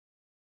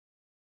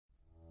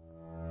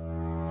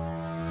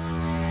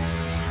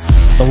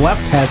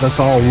left has us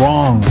all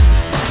wrong.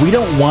 We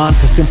don't want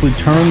to simply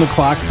turn the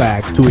clock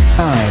back to a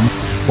time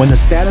when the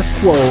status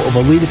quo of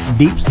elitist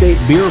deep state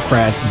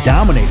bureaucrats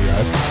dominated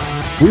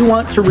us. We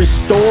want to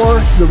restore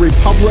the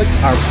republic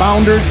our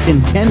founders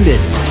intended,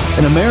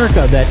 an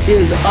America that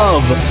is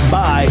of,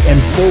 by,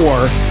 and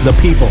for the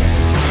people.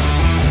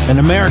 An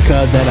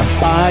America that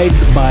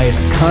abides by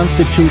its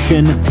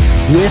Constitution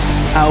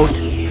without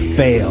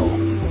fail.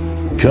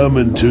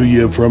 Coming to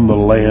you from the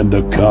land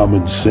of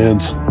common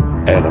sense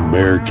and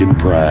American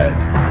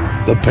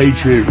pride. The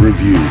Patriot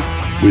Review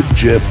with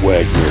Jeff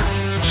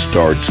Wagner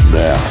starts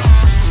now.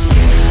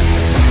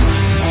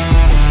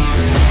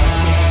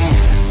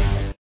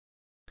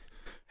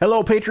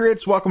 Hello,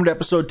 Patriots. Welcome to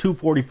episode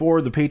 244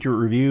 of the Patriot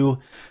Review. I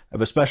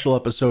have a special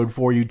episode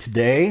for you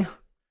today.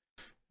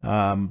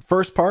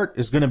 First part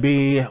is going to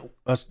be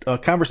a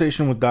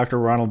conversation with Dr.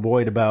 Ronald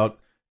Boyd about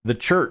the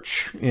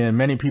church. And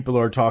many people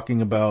are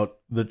talking about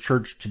the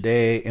church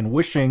today and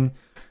wishing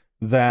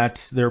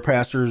that their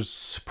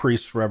pastors,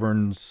 priests,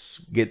 reverends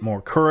get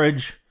more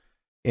courage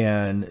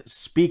and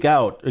speak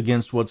out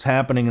against what's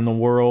happening in the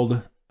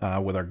world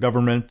with our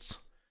governments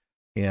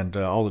and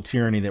all the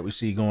tyranny that we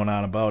see going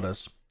on about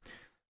us.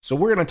 So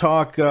we're going to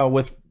talk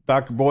with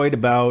Dr. Boyd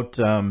about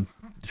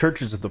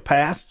churches of the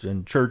past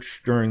and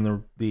church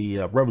during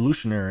the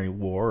Revolutionary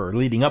War, or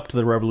leading up to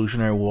the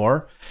Revolutionary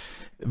War,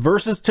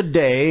 versus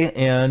today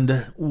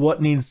and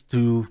what needs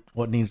to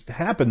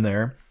happen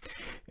there.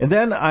 And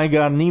then I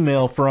got an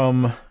email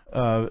from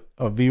a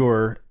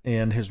viewer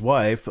and his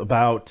wife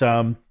about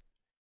the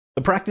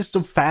practice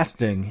of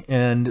fasting,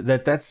 and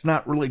that's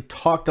not really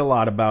talked a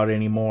lot about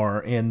anymore,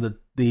 and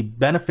the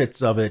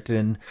benefits of it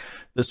and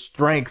the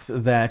strength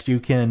that you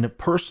can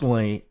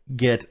personally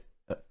get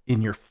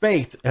in your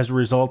faith as a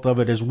result of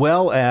it, as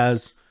well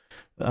as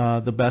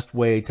the best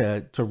way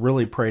to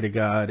really pray to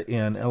God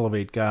and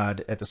elevate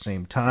God at the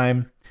same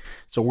time.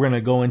 So we're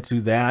going to go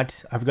into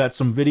that. I've got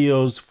some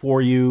videos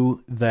for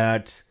you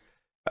that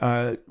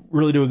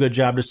really do a good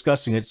job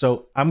discussing it.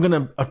 So I'm going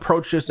to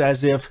approach this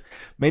as if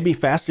maybe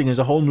fasting is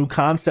a whole new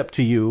concept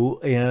to you,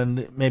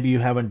 and maybe you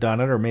haven't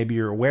done it, or maybe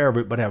you're aware of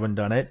it but haven't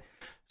done it.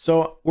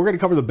 So we're going to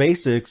cover the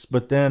basics,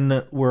 but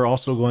then we're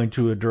also going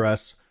to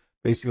address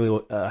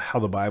basically how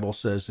the Bible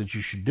says that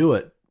you should do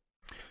it.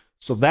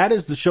 So that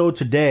is the show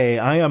today.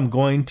 I am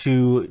going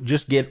to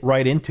just get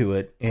right into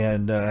it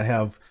and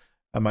have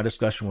my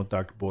discussion with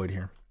Dr. Boyd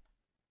here.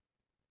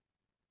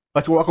 I'd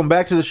like to welcome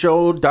back to the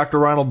show Dr.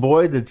 Ronald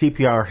Boyd, the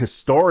TPR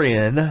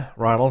historian.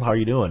 Ronald, how are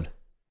you doing?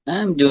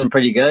 I'm doing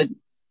pretty good.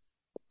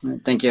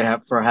 Thank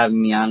you for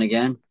having me on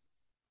again.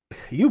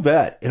 You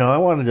bet. I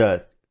wanted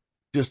to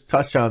just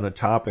touch on the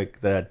topic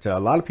that a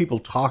lot of people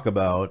talk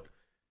about,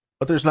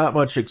 but there's not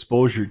much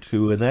exposure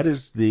to, and that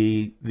is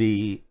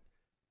the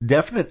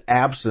definite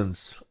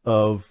absence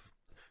of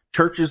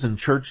churches and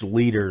church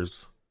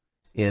leaders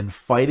in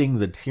fighting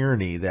the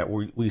tyranny that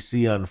we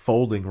see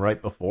unfolding right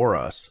before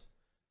us.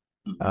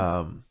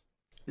 Mm-hmm.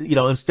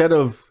 Instead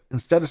of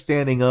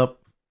standing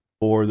up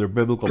for their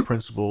biblical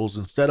principles,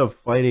 instead of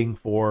fighting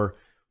for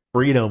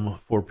freedom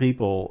for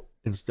people,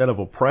 instead of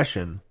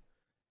oppression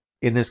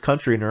in this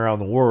country and around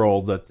the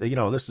world, that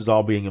this is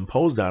all being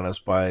imposed on us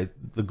by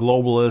the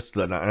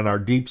globalists and our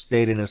deep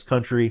state in this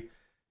country.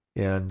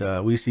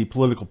 And we see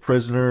political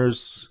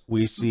prisoners.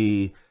 We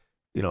see,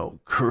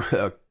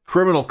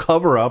 criminal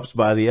cover-ups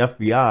by the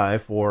FBI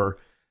for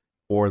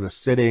the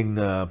sitting,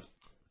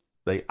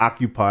 the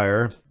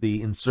occupier,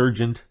 the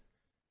insurgent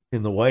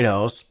in the White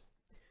House.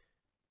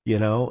 So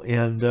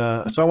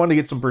I wanted to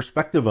get some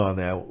perspective on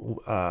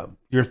that.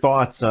 Your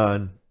thoughts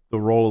on the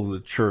role of the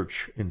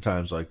church in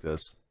times like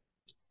this?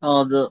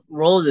 The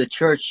role of the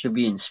church should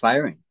be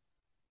inspiring.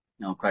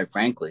 Quite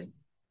frankly,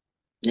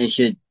 they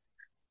should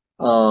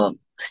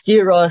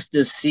steer us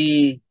to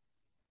see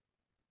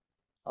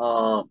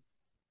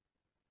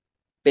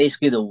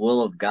basically the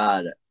will of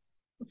God,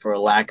 for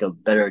lack of a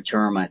better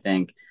term, I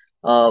think.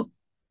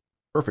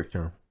 Perfect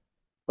term.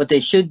 What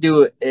they should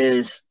do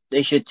is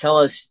they should tell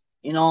us,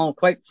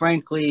 quite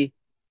frankly,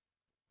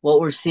 what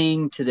we're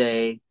seeing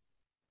today,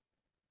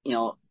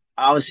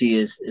 obviously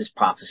is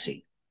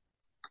prophecy.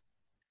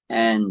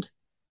 And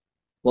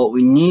what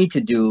we need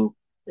to do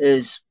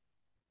is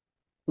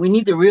we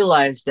need to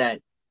realize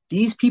that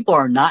these people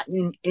are not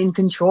in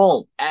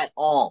control at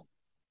all.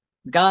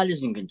 God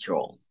is in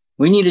control.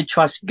 We need to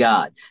trust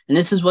God. And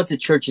this is what the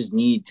churches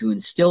need to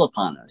instill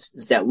upon us,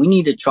 is that we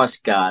need to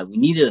trust God. We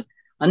need to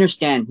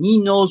understand He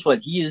knows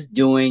what He is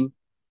doing,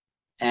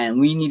 and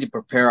we need to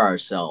prepare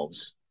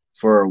ourselves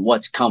for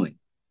what's coming,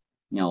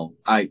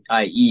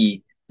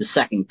 i.e. the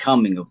second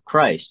coming of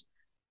Christ.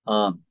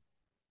 And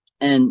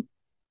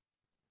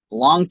a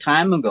long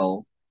time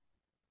ago,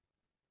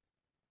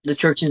 the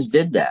churches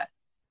did that.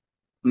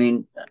 I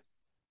mean,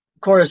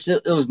 of course,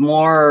 it was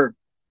more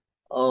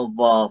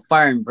of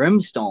fire and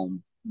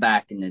brimstone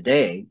back in the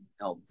day,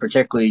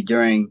 particularly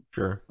during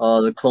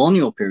the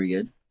colonial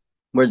period,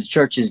 where the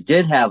churches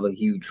did have a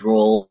huge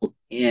role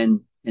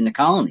in the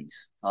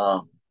colonies.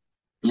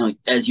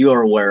 As you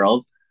are aware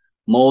of,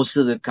 most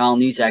of the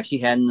colonies actually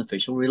had an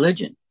official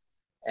religion.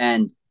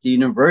 And the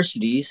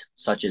universities,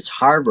 such as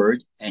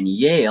Harvard and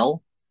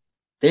Yale,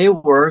 they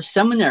were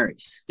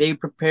seminaries. They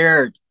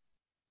prepared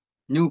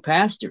new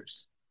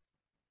pastors.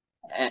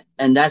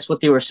 And that's what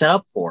they were set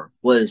up for,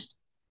 was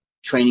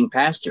training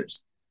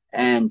pastors.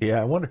 And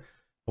Yeah, I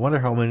wonder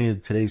how many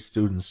of today's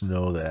students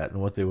know that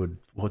and what they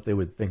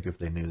would think if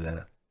they knew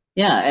that.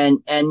 yeah,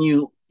 and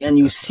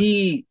you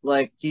see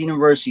like the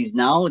universities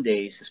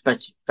nowadays,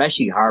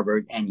 especially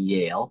Harvard and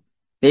Yale,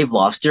 they've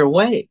lost their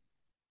way.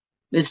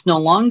 It's no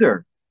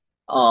longer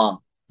uh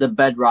the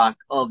bedrock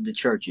of the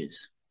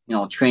churches,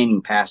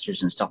 training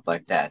pastors and stuff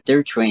like that.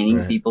 They're training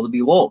Right. people to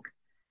be woke.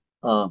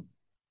 Uh,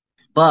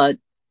 but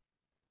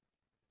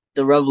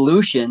the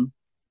revolution,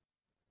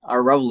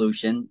 our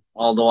revolution,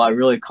 although I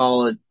really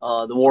call it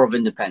the War of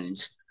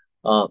Independence,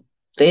 uh,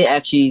 they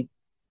actually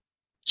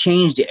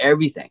changed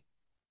everything,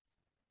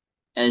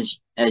 as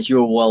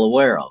you're well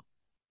aware of.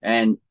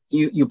 And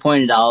you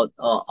pointed out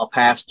a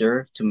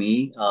pastor to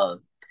me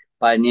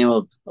by the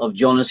name of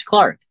Jonas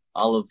Clark,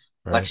 out of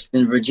Right.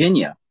 Lexington,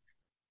 Virginia,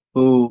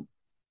 who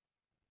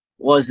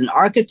was an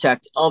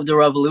architect of the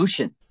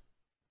revolution.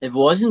 If it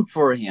wasn't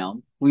for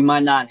him, we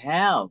might not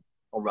have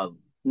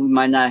we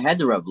might not have had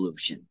the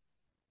revolution.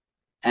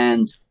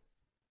 And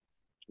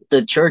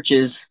the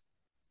churches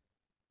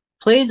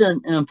played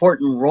an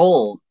important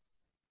role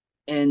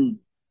in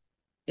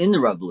the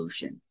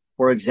revolution.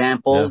 For Yeah.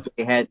 example,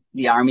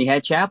 the army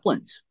had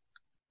chaplains.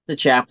 The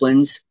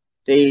chaplains,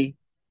 they,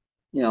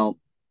 you know,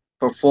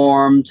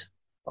 performed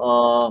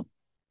uh,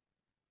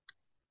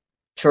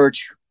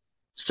 church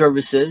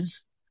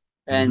services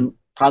Hmm. and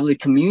probably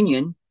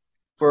communion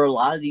for a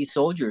lot of these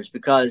soldiers,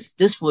 because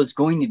this was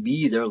going to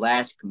be their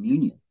last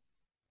communion.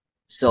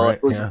 So it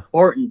Right. was Yeah.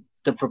 important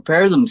to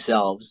prepare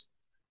themselves,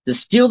 to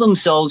steel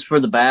themselves for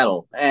the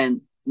battle,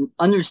 and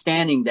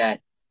understanding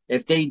that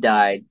if they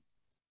died,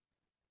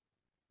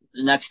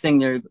 the next thing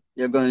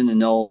they're going to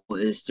know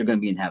is they're going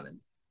to be in heaven.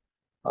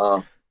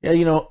 Uh,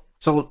 Yeah.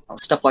 So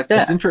Stuff like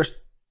it's that. interest.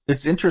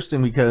 It's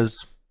interesting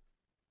because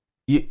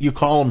you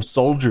call them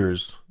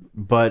soldiers,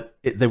 but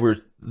they were,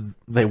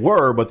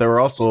 but they were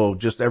also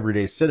just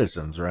everyday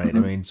citizens, right? I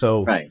Hmm. mean,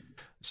 so Right.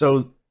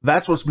 so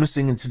that's what's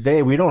missing in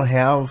today. We don't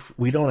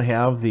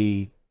have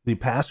the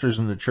pastors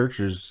in the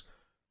churches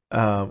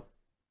uh,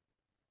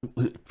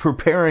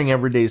 preparing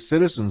everyday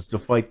citizens to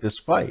fight this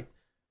fight,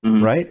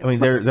 Hmm. right? I mean,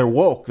 they're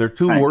woke. They're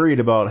too Right. worried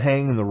about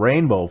hanging the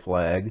rainbow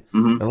flag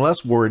Hmm. and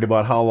less worried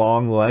about how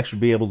long they'll actually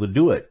be able to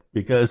do it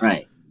because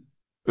Right.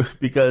 when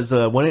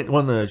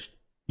the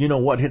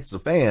what hits the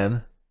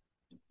fan,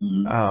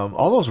 Hmm.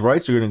 all those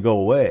rights are going to go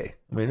away.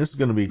 I mean, this is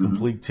going to be Hmm.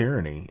 complete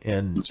tyranny.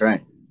 And That's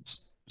right.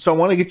 so I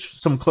want to get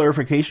some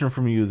clarification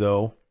from you,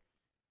 though.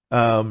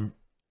 Um,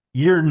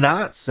 you're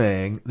not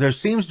saying there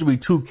seems to be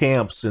two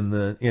camps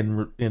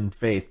in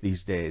faith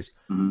these days.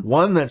 Hmm.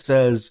 One that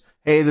says,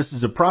 "Hey, this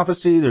is a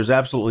prophecy. There's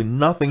absolutely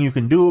nothing you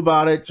can do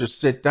about it. Just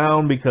sit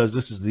down because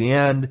this is the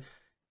end,"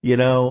 you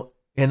know.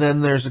 And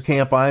then there's a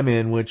camp I'm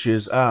in, which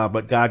is,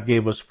 but God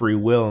gave us free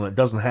will, and it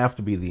doesn't have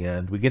to be the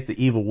end. We get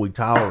the evil we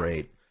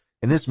tolerate,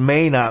 and this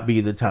may not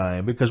be the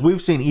time because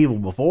we've seen evil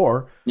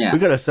before. We Yeah.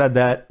 could have said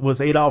that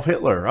with Adolf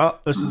Hitler. Oh,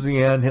 this is Mhm.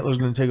 the end. Hitler's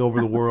going to take over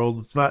the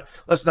world.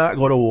 Let's not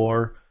go to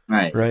war,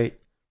 Right. right?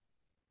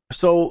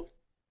 So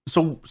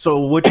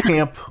so which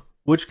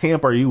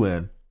camp are you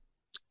in?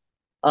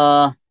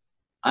 Uh,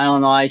 I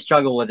don't know. I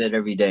struggle with it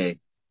every day,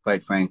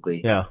 quite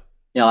frankly. Yeah,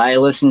 I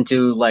listen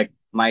to like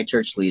my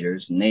church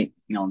leaders, and they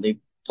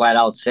flat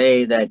out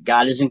say that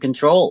God is in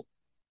control.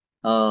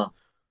 Uh,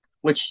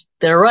 which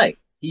they're right.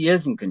 He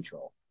is in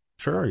control.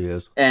 sure he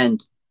is.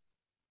 And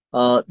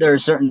there are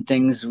certain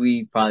things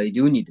we probably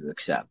do need to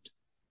accept.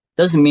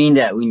 Doesn't mean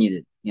that we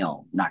need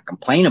to, not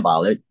complain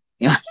about it.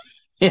 You know,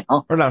 you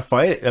know, Or not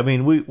fight it. I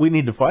mean, we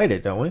need to fight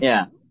it, don't we?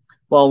 yeah.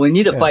 Well, we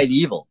need to Yeah, fight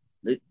evil.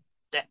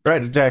 That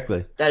right,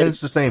 exactly. that And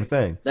it's the same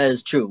thing. that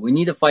is true. We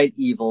need to fight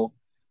evil.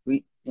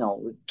 We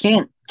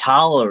can't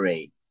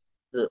tolerate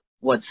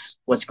what's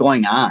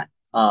going on.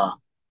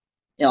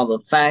 The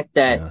fact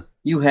that Yeah.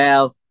 you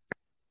have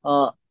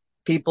uh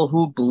people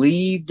who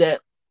believe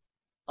that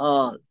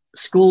uh,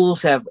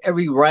 schools have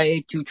every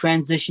right to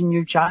transition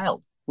your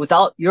child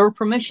without your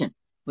permission,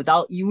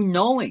 without you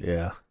knowing,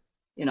 Yeah.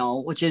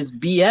 which is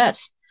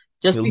BS.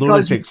 Just The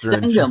because you lunatics are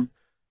in send charge. them,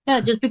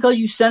 yeah, just because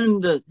you send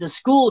them to the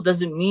school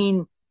doesn't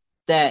mean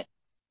that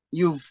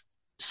you've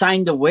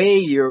signed away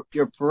your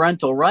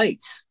parental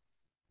rights.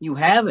 You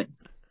haven't.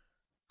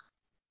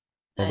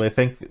 Well, Uh,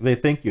 they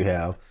think you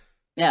have.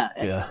 yeah,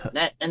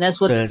 Yeah. that's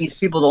what And these it's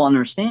people don't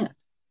understand.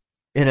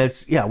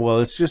 yeah, well,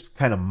 it's just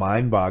kind of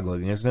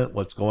mind-boggling, isn't it?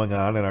 What's going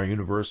on in our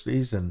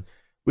universities, and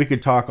we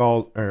could talk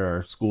or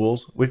our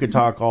schools. We could Mhm.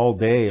 talk all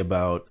day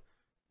about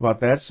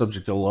that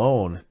subject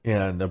alone,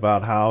 and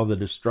about how the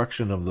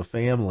destruction of the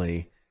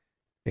family.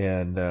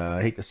 And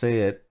I hate to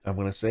say it, I'm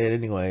going to say it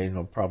anyway, and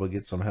I'll probably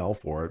get some hell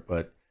for it,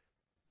 but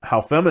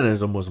how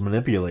feminism was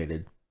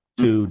manipulated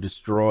to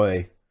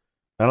destroy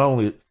not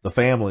only the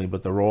family,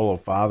 but the role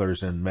of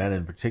fathers and men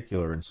in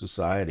particular in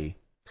society.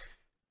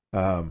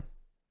 Um,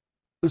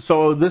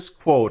 so this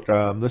quote,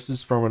 this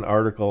is from an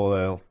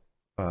article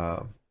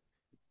uh,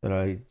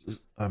 that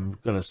I'm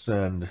going to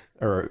send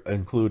or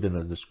include in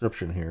the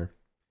description here.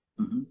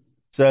 Mm-hmm.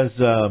 It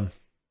says,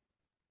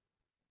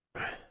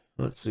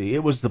 let's see,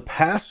 it was the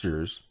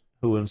pastors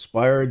who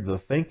inspired the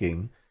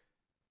thinking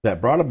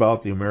that brought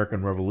about the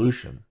American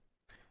Revolution.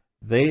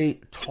 They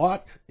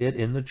taught it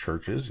in the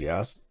churches,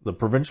 yes. The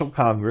Provincial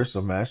Congress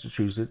of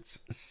Massachusetts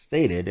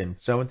stated in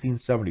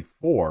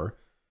 1774,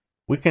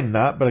 "We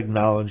cannot but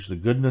acknowledge the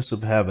goodness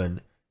of heaven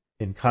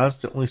in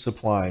constantly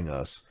supplying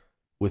us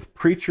with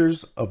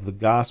preachers of the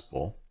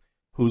gospel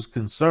whose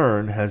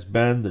concern has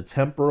been the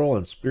temporal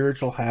and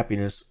spiritual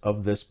happiness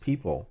of this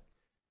people,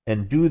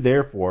 and do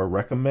therefore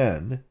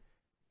recommend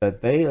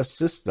that they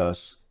assist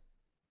us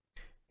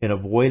in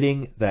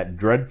avoiding that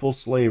dreadful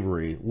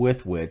slavery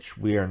with which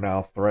we are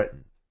now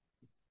threatened."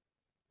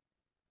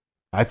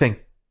 I think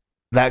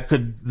you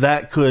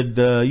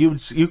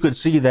could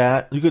see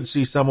that, you could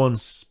see someone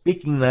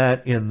speaking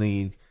that in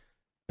the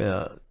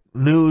uh,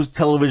 news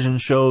television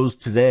shows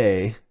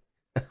today,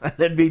 and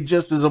it'd be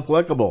just as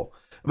applicable.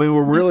 I mean,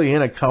 we're really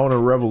in a counter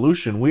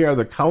revolution. We are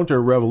the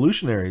counter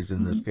revolutionaries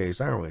in this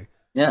case, aren't we?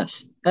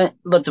 Yes.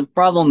 But the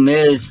problem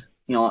is,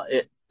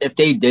 if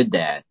they did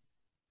that,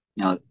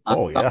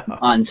 Oh yeah.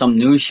 on some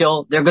news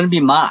show, they're going to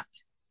be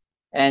mocked.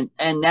 And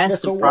Yeah. that's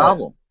the So what?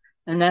 problem.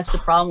 And that's the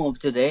problem of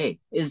today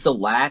is the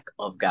lack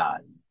of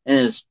God. And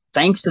it's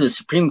thanks to the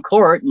Supreme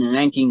Court in the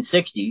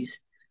 1960s,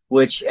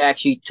 which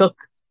actually took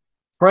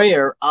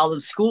prayer out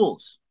of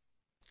schools,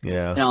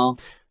 Yeah. you know,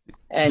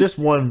 and Just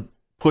one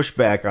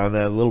pushback on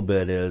that a little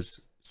bit is,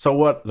 so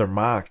what? They're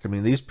mocked. I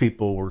mean, these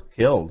people were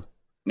killed,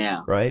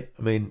 yeah, right?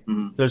 I mean,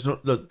 mhm, there's no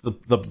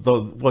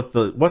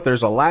what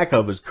there's a lack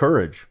of is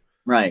courage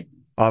right.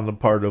 on the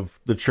part of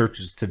the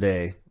churches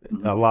today.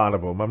 Mhm, A lot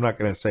of them. I'm not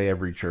going to say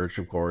every church,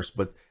 of course,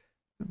 but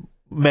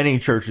many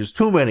churches,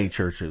 too many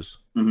churches,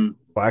 mhm,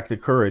 lack the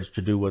courage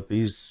to do what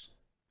these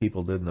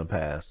people did in the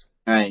past.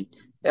 right.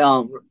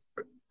 Um,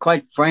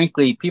 Quite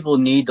frankly, people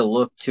need to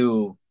look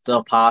to the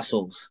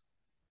apostles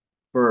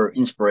for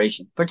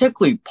inspiration,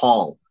 particularly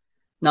Paul.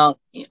 Now,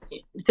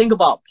 think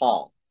about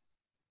Paul.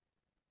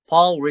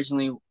 Paul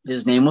originally,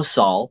 his name was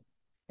Saul,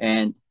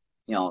 and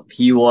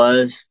he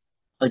was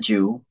a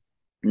Jew,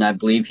 and I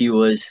believe he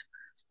was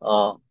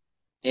uh,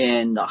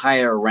 in the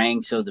higher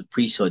ranks of the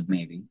priesthood,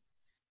 maybe.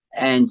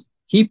 And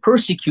he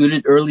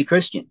persecuted early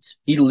Christians.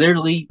 He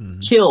literally Mm-hmm.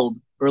 killed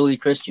early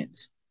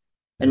Christians.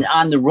 And Yep.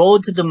 on the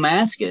road to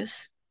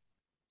Damascus,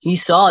 he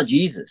saw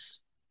Jesus,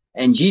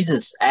 and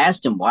Jesus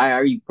asked him, "Why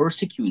are you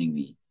persecuting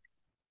me?"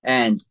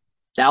 And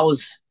that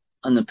was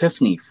an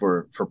epiphany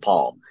for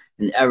Paul.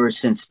 And ever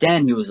since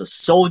then, he was a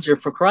soldier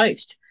for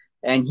Christ.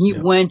 And he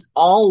Yep. went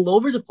all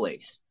over the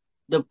place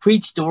to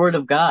preach the word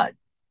of God.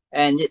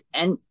 And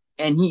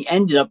he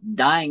ended up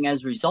dying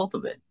as a result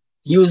of it.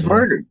 He was Yeah.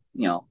 murdered,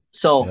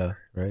 So Yeah.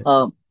 Right.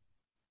 um,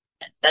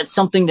 that's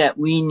something that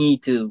we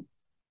need to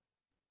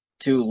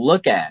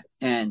look at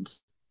and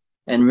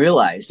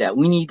realize that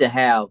we need to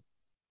have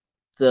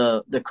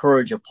the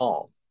courage of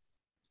Paul,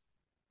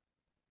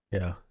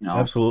 Yeah. you know.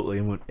 Absolutely.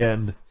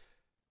 And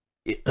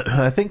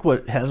I think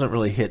what hasn't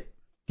really hit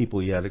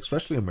people yet,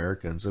 especially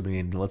Americans. I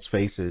mean, let's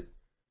face it,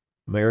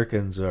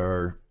 Americans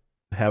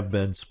have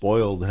been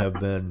spoiled,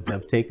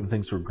 have taken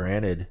things for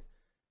granted,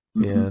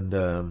 Hmm.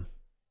 and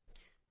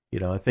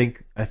I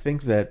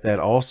think that that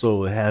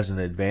also has an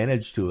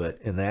advantage to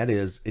it, and that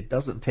is it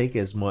doesn't take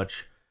as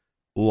much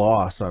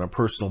loss on a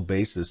personal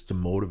basis to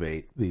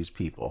motivate these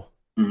people.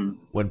 Hmm.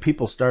 When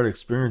people start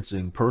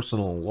experiencing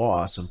personal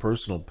loss and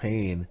personal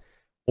pain,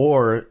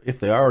 or if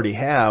they already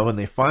have and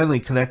they finally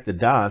connect the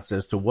dots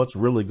as to what's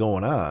really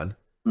going on,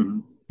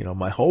 Hmm.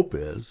 my hope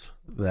is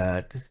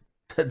that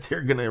that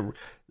they're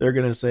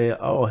gonna say,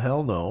 "Oh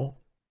hell no,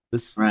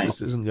 Right.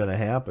 this isn't gonna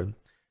happen,"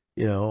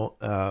 you know.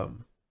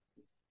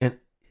 And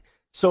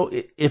so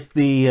if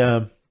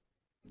the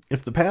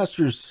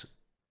pastors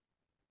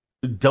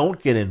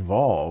don't get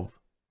involved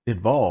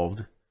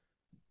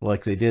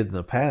like they did in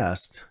the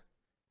past,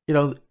 you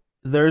know,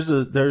 there's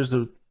a there's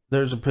a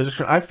there's a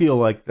position. I feel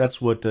like that's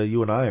what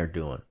you and I are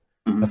doing.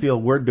 I Hmm.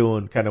 feel we're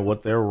doing kind of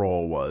what their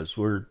role was.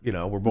 We're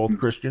both Hmm.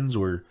 Christians.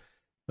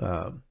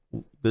 Um,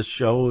 this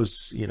show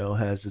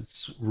has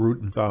its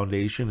root and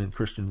foundation in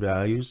Christian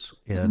values,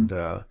 Hmm.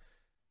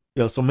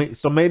 and so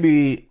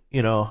maybe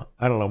I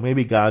don't know,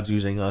 maybe God's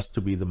using us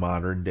to be the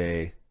modern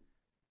day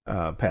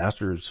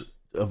pastors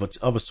of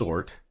a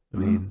sort. I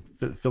Hmm. mean,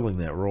 filling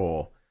that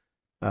role.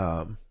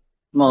 Um,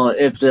 Well,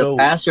 if the so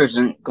pastors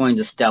aren't going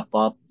to step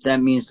up, that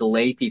means the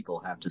lay people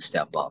have to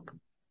step up.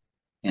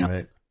 You know,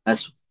 right,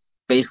 that's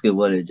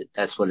basically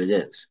that's what it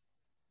is.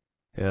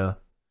 yeah,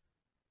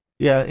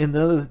 yeah. And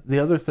the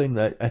other thing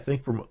that I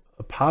think from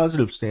a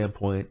positive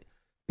standpoint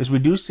is we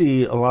do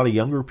see a lot of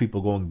younger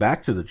people going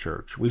back to the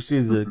church. We see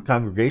the Hmm.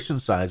 congregation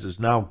sizes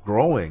now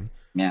growing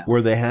Yeah.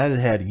 where they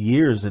had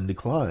years in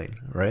decline,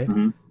 right?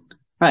 Hmm.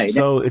 Right.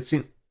 So it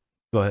seems.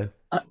 Go ahead.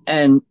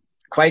 And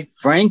quite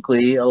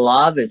frankly, a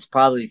lot of it's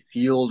probably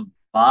fueled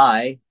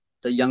by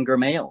the younger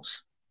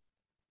males.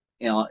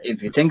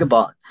 If you think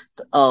about,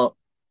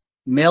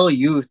 male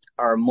youth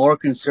are more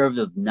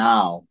conservative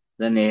now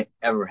than they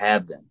ever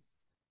have been.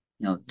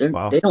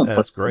 Wow, they don't put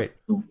that's great.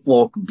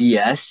 woke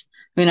BS.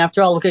 I mean,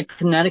 after all, look at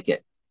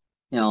Connecticut.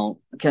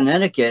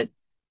 Connecticut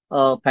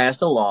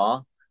passed a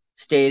law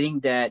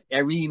stating that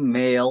every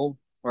male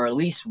or at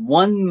least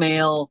one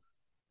male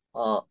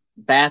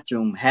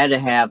bathroom had to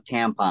have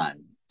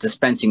tampon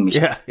dispensing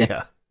machine. Yeah,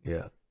 yeah,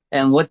 yeah.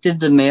 And what did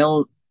the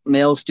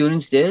male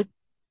students did?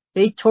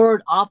 They tore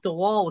it off the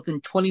wall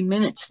within 20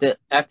 minutes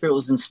after it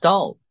was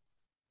installed.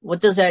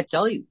 What does that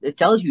tell you? It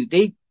tells you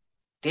they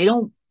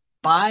don't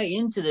buy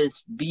into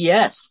this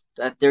BS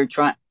that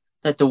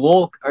the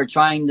woke are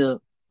trying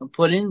to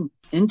put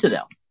into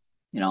them.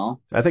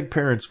 I think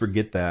parents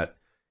forget that.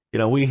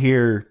 We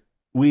hear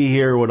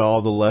what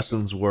all the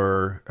lessons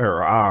were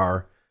or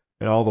are,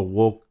 and all the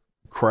woke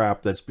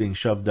crap that's being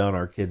shoved down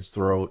our kids'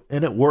 throat,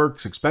 and it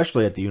works,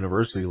 especially at the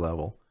university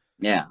level.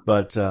 Yeah.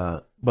 But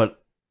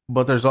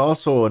there's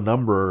also a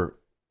number,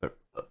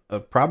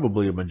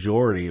 probably a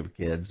majority of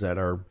kids that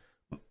are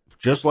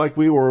just like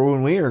we were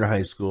when we were in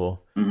high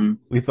school. Mm-hmm.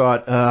 We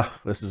thought,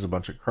 this is a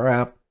bunch of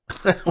crap.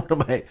 What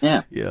am I,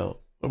 Yeah.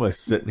 what am I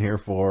sitting here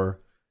for?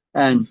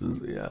 And This is,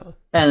 yeah.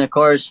 and of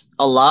course,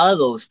 a lot of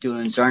those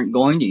students aren't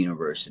going to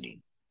university.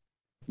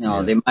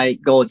 Yeah. They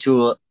might go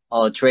to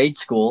a trade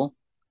school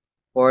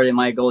or they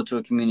might go to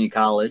a community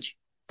college,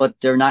 but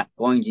they're not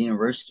going to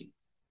university.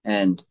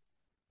 And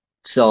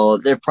so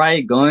they're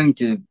probably going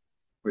to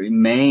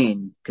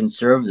remain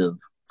conservative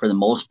for the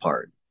most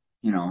part,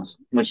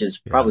 which is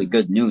Yeah. probably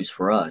good news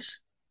for us.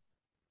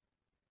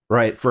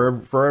 Right.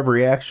 For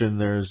every action,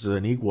 there's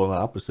an equal and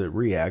opposite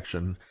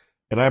reaction,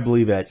 and I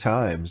believe at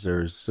times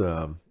there's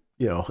an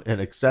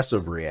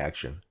excessive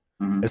reaction.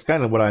 Mm-hmm. It's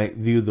kind of what I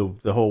view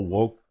the whole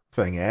woke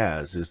thing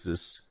as, is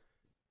this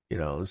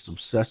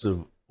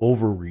obsessive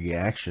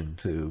overreaction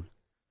to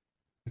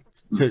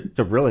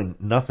really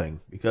nothing,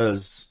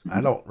 because I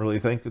Mm-hmm. don't really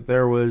think that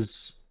there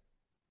was,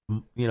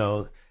 you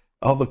know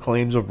all the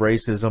claims of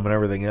racism and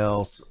everything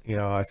else.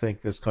 I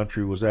think this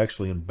country was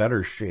actually in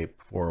better shape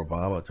before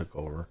Obama took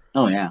over.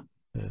 Oh yeah.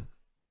 And,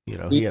 he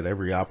He, had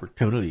every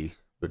opportunity,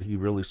 but he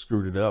really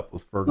screwed it up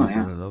with oh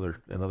Ferguson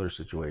yeah. and other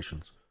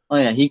situations. Oh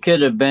yeah. He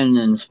could have been an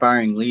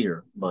inspiring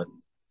leader, but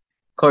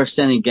of course,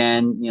 then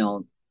again,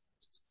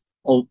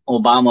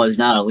 Obama is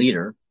not a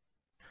leader.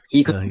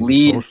 He couldn't He's a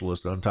lead.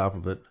 socialist on top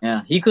of it.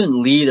 Yeah, he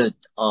couldn't lead a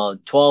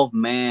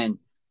 12-man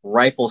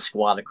rifle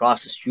squad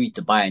across the street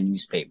to buy a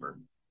newspaper.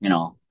 You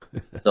know.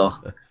 So,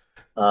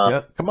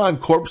 Yeah, come on,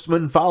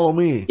 corpseman, follow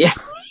me. yeah,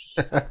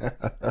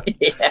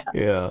 yeah.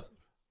 Yeah,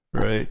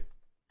 right.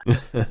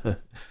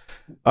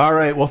 All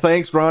right. Well,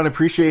 thanks, Ron.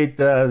 Appreciate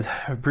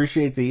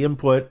the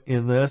input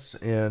in this,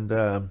 and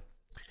we're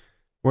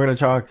going to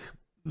talk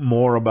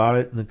more about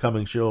it in the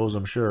coming shows,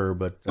 I'm sure.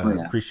 But Oh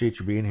yeah. appreciate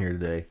you being here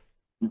today.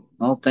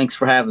 Well, thanks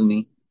for having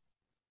me.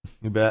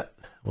 You bet.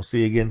 We'll see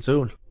you again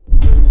soon.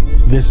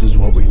 This is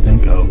what we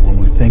think of when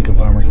we think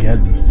of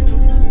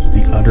Armageddon,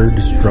 the utter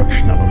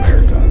destruction of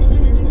America.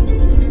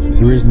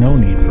 There is no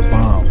need for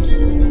bombs,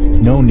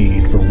 no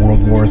need for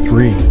World War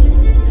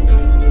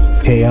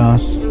III.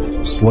 Chaos,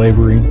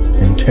 slavery,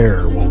 and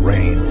terror will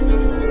reign.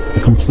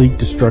 The complete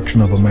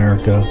destruction of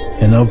America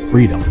and of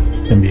freedom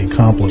can be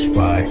accomplished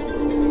by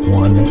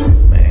one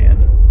man.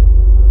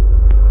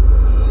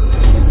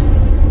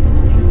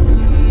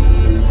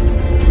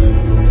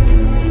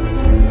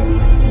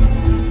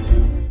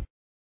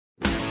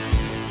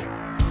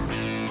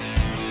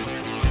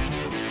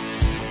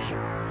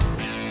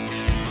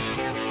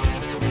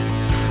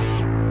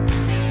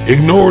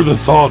 Ignore the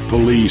thought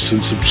police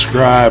and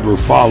subscribe or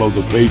follow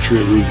the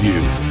Patriot Review.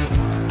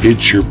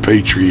 It's your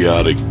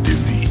patriotic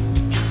duty.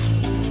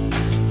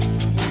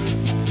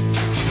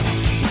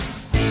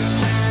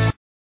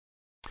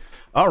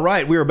 All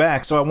right, we are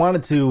back. So I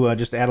wanted to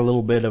just add a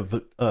little bit of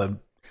a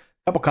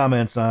couple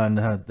comments on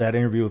that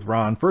interview with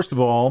Ron. First of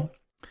all,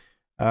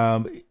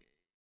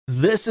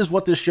 this is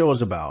what this show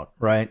is about,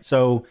 right?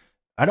 So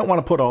I don't want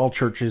to put all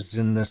churches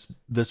in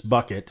this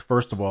bucket.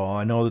 First of all,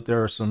 I know that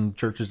there are some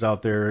churches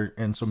out there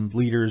and some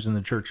leaders in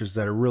the churches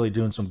that are really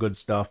doing some good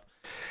stuff.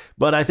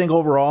 But I think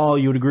overall,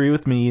 you would agree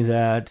with me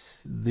that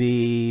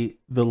the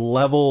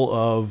level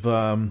of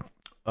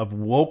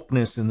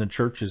wokeness in the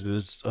churches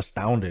is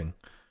astounding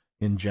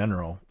in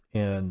general.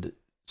 And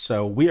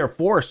so we are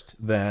forced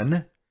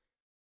then,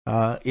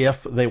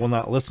 if they will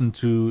not listen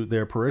to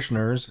their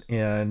parishioners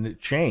and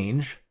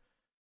change,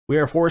 we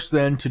are forced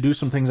then to do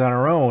some things on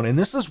our own. And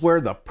this is where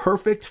the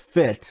perfect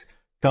fit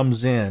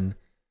comes in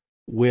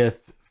with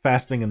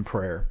fasting and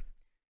prayer.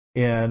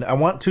 And I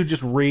want to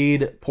just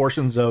read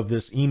portions of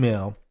this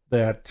email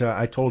that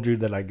I told you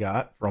that I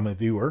got from a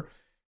viewer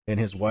and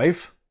his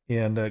wife.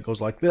 And it goes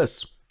like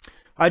this.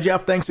 Hi,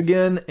 Jeff. Thanks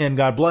again, and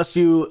God bless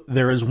you.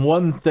 There is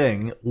one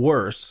thing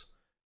worse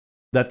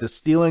that the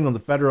stealing of the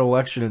federal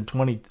election in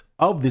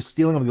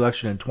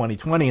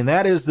 2020, and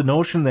that is the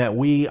notion that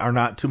we are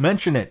not to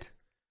mention it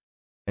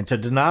and to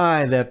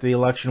deny that the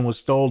election was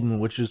stolen,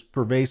 which is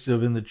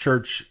pervasive in the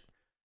Church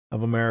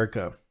of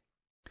America,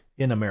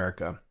 in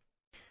America.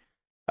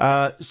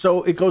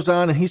 So it goes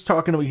on, and he's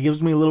talking. He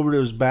gives me a little bit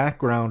of his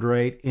background,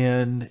 right?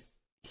 And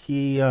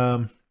he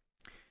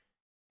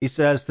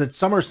says that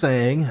some are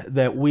saying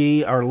that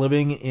we are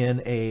living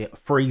in a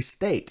free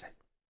state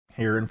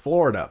here in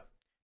Florida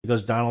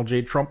because Donald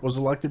J. Trump was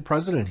elected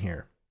president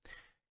here.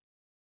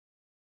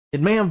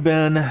 It may have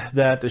been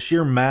that the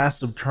sheer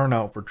massive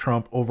turnout for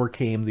Trump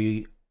overcame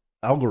the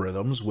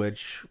algorithms,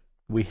 which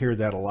we hear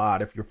that a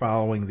lot if you're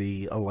following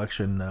the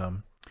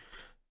election,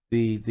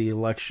 the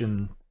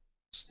election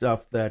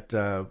stuff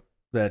that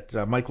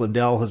Mike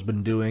Lindell has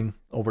been doing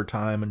over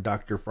time, and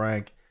Dr.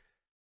 Frank.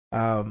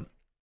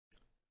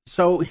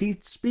 So he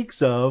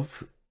speaks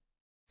of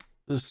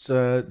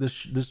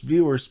this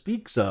viewer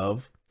speaks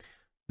of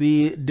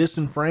the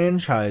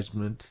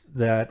disenfranchisement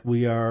that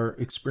we are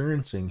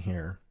experiencing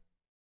here.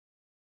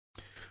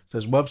 It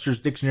says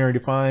Webster's dictionary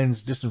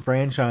defines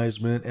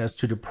disenfranchisement as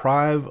to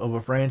deprive of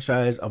a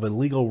franchise of a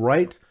legal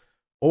right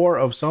or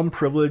of some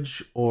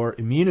privilege or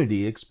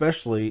immunity,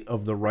 especially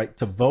of the right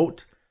to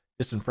vote,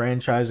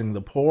 disenfranchising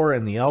the poor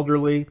and the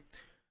elderly,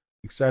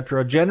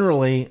 etc.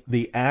 Generally,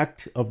 the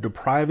act of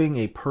depriving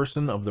a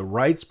person of the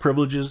rights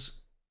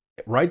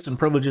and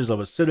privileges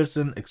of a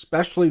citizen,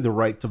 especially the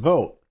right to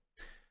vote.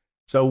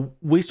 So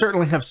we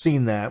certainly have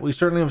seen that. We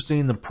certainly have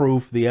seen the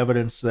proof, the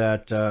evidence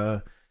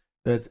that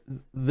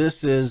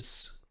this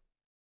has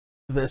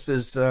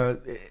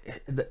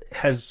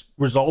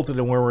resulted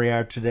in where we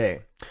are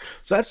today.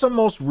 So that's the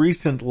most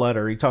recent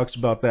letter. He talks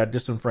about that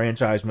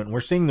disenfranchisement. We're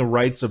seeing the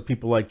rights of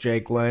people like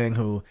Jake Lang,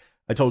 who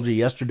I told you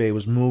yesterday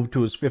was moved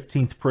to his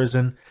 15th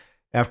prison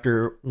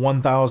after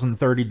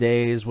 1,030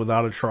 days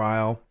without a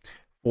trial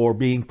for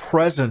being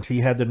present.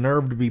 He had the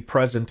nerve to be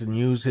present and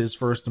use his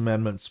First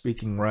Amendment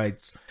speaking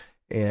rights,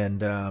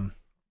 and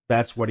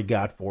that's what he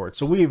got for it.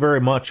 So we very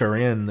much are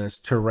in this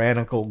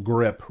tyrannical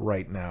grip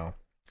right now.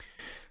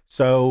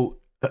 So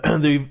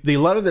the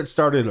letter that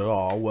started it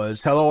all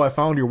was, hello, I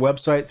found your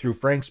website through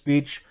Frank's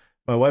speech.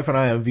 My wife and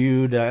I have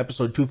viewed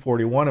episode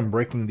 241 and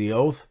Breaking the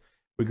Oath.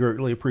 We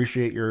greatly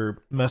appreciate your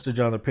message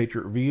on the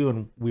Patriot Review,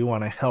 and we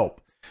want to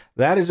help.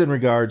 That is in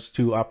regards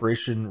to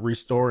Operation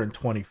Restore in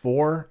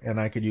 24, and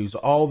I could use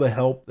all the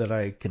help that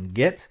I can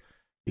get.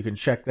 You can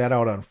check that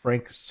out on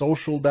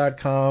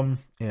franksocial.com,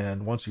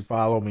 and once you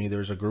follow me,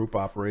 there's a group,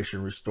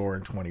 Operation Restore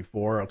in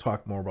 24. I'll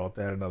talk more about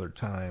that another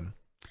time.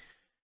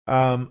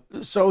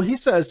 So he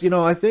says,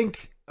 I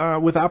think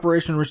with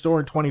Operation Restore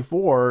in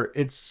 24,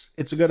 it's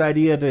a good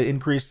idea to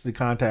increase the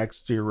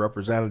contacts to your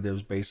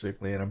representatives,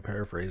 basically, and I'm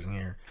paraphrasing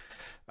here.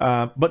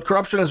 But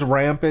corruption is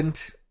rampant,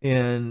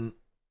 and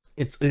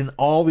it's in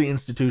all the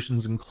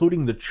institutions,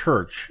 including the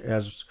church,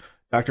 as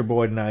Dr.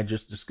 Boyd and I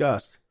just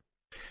discussed.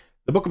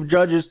 The book of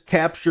Judges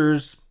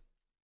captures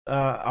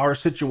our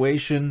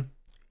situation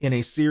in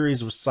a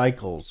series of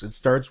cycles. It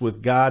starts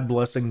with God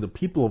blessing the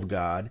people of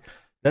God.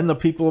 Then the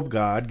people of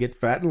God get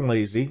fat and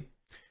lazy,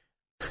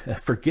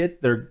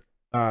 forget their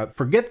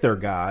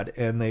God,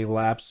 and they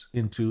lapse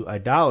into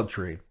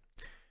idolatry.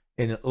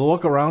 And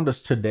look around us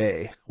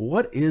today.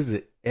 What is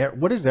it?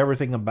 What is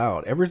everything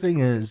about? Everything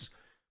is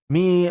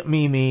me,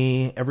 me,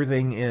 me.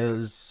 Everything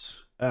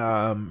is,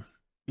 I'm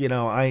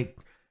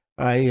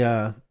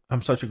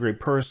such a great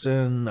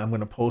person. I'm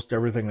going to post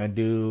everything I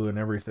do and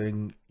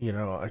everything,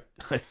 I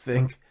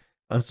think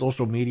on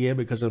social media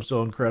because I'm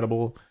so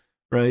incredible,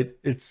 right?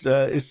 It's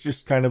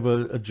just kind of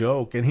a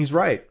joke, and he's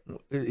right.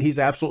 He's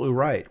absolutely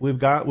right. We've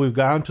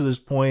gone to this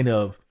point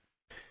of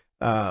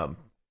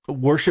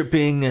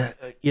worshiping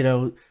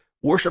the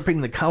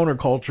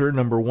counterculture,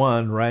 number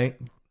one, right?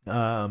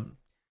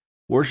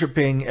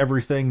 Worshiping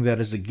everything that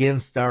is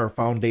against our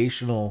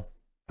foundational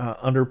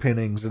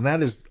underpinnings, and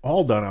that is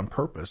all done on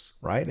purpose,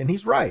 right? And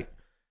he's right.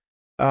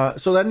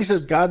 So then he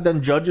says, God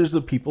then judges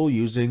the people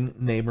using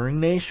neighboring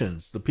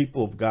nations. The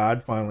people of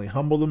God finally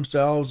humble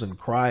themselves and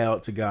cry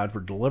out to God for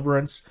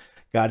deliverance.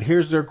 God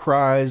hears their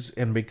cries,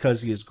 and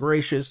because he is a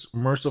gracious,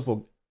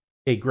 merciful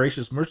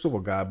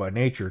God by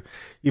nature,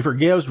 he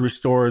forgives,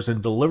 restores,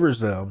 and delivers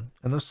them,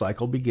 and the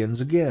cycle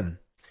begins again.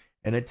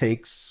 And it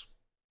takes,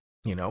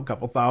 a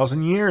couple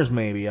thousand years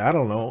maybe. I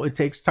don't know. It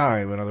takes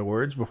time, in other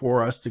words,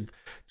 before us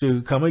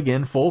to come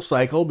again full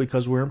cycle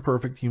because we're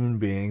imperfect human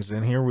beings.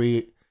 And here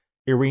we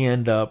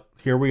end up,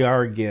 here we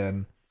are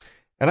again.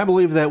 And I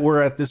believe that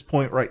we're at this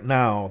point right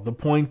now, the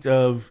point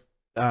of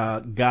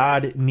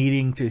God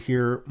needing to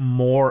hear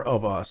more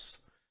of us.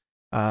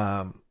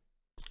 And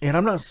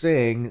I'm not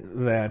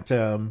saying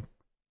that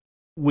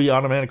we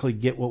automatically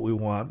get what we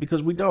want,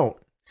 because we don't.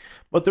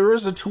 But there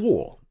is a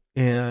tool,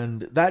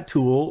 and that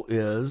tool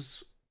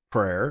is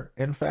prayer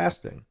and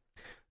fasting.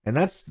 And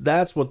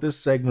that's what this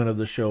segment of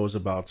the show is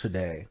about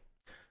today.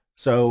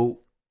 So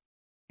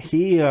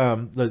he,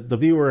 the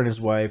viewer and his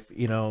wife,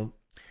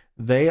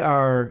 they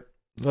are,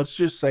 let's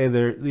just say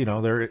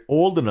they're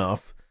old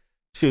enough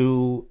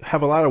to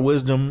have a lot of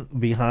wisdom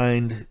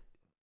behind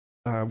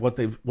what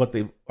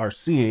they are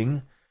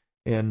seeing,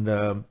 and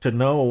to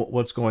know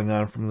what's going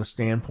on from the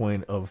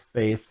standpoint of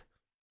faith.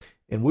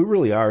 And we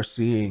really are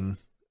seeing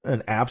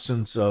an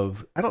absence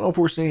of, I don't know if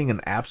we're seeing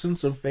an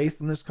absence of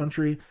faith in this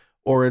country,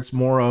 or it's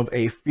more of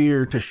a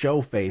fear to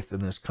show faith in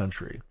this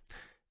country?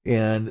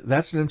 And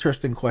that's an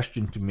interesting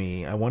question to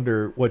me. I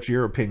wonder what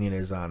your opinion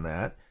is on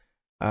that.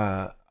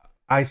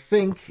 I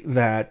think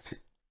that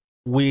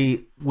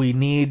we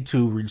need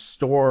to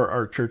restore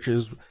our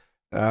churches.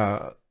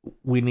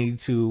 We need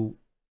to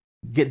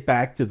get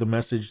back to the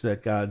message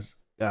that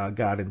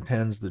God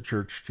intends the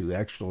church to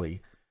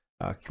actually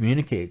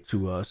communicate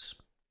to us,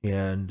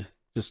 and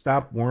to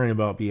stop worrying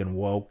about being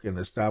woke, and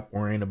to stop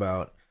worrying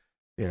about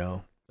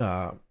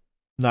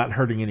not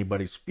hurting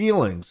anybody's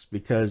feelings,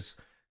 because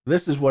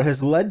this is what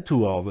has led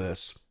to all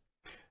this.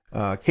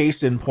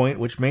 Case in point,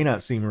 which may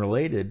not seem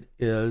related,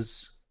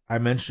 is I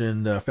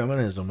mentioned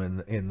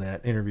feminism in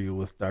that interview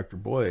with Dr.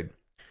 Boyd.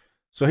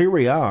 So here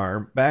we are,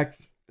 back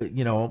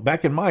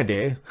in my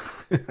day,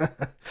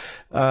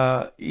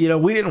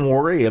 we didn't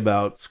worry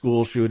about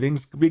school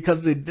shootings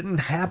because they didn't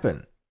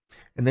happen.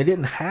 And they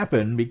didn't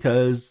happen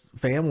because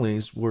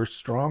families were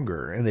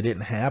stronger, and they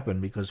didn't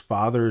happen because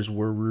fathers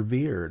were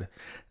revered.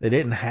 They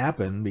didn't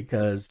happen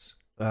because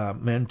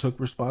men took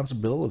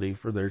responsibility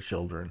for their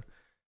children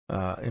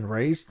and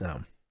raised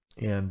them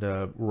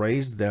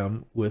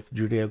with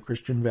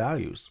Judeo-Christian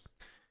values.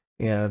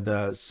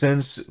 And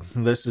since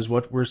this is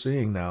what we're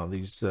seeing now,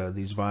 these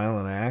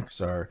violent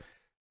acts are,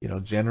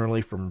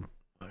 generally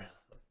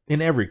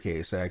in every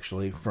case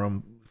actually,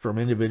 from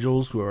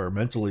individuals who are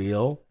mentally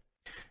ill.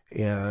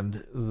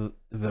 And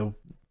the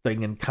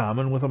thing in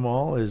common with them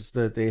all is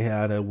that they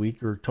had a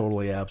weak or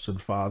totally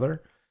absent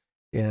father.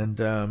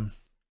 And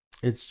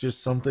it's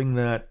just something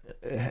that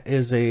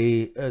is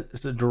a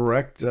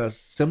direct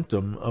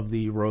symptom of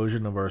the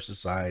erosion of our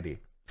society.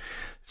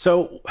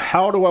 So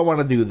how do I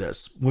want to do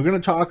this? We're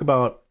going to talk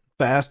about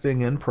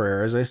fasting and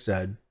prayer, as I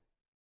said.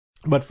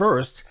 But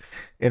first,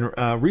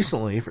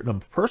 recently, on a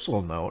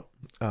personal note,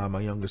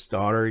 my youngest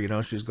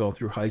daughter, she's going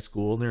through high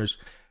school, and there's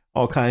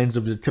all kinds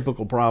of the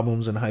typical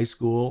problems in high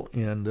school,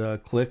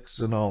 and cliques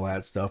and all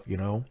that stuff,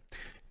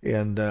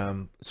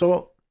 And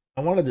so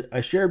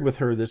I shared with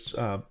her this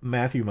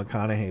Matthew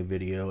McConaughey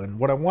video, and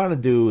what I want to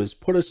do is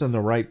put us in the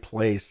right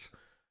place.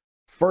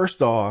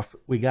 First off,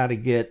 we got to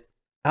get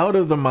out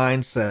of the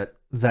mindset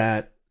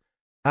that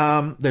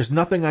there's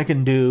nothing I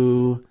can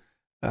do.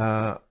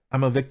 I'm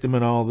a victim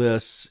in all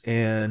this,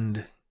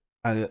 and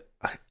I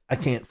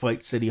can't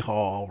fight City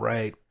Hall,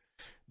 right?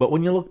 But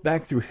when you look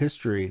back through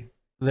history,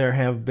 there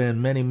have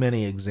been many,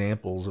 many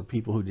examples of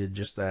people who did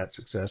just that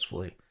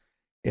successfully.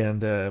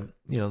 And the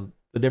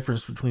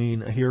difference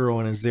between a hero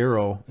and a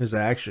zero is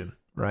action,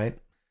 right?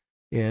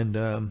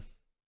 And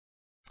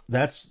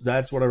that's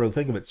what I really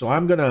think of it. So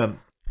I'm gonna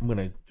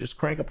just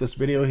crank up this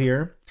video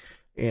here,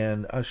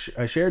 and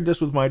I shared this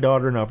with my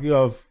daughter. Now, if you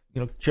have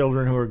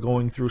children who are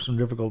going through some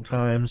difficult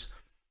times,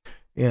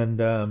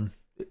 and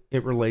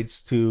it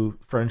relates to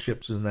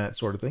friendships and that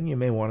sort of thing, you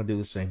may want to do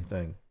the same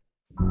thing.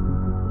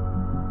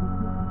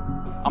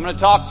 I'm going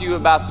to talk to you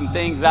about some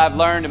things I've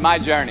learned in my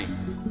journey.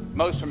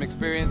 Most from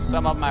experience,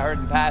 some of them I heard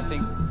in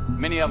passing,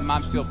 many of them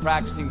I'm still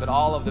practicing, but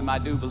all of them I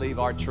do believe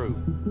are true.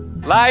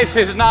 Life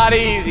is not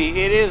easy.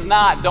 It is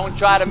not. Don't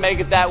try to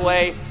make it that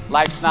way.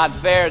 Life's not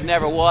fair. It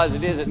never was.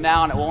 It isn't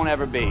now, and it won't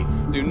ever be.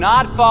 Do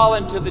not fall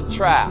into the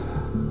trap,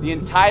 the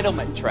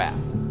entitlement trap,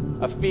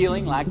 of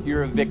feeling like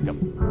you're a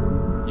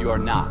victim. You are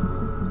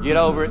not. Get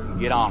over it and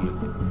get on with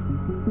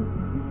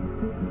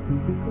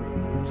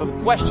it. So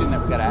the question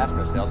that we've got to ask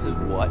ourselves is,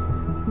 what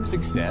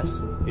success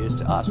is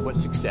to us? What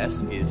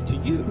success is to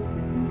you?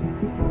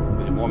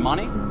 Is it more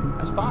money?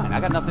 That's fine. I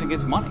got nothing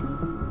against money.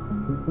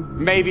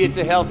 Maybe it's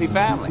a healthy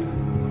family.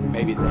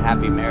 Maybe it's a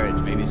happy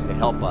marriage. Maybe it's to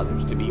help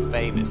others, to be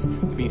famous, to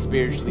be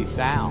spiritually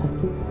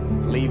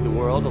sound, to leave the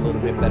world a little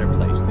bit better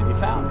place than you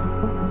found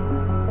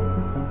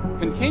it.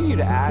 Continue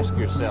to ask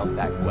yourself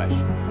that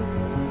question.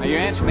 Now, your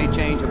answer may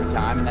change over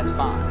time, and that's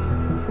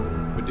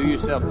fine. But do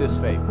yourself this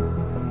favor.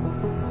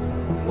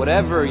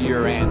 Whatever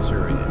your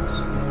answer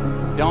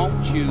is,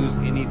 don't choose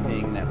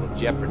anything that will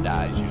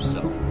jeopardize your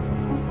soul.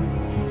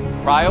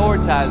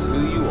 Prioritize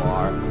who you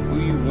are, who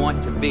you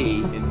want to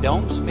be, and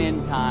don't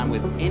spend time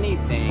with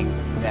anything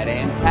that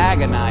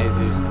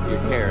antagonizes your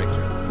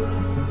character.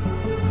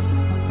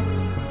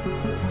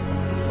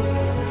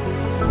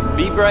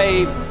 Be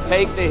brave,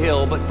 take the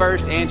hill, but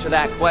first answer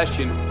that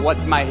question,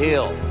 what's my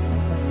hill?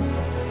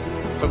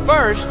 But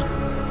first,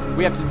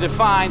 we have to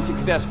define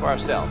success for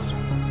ourselves.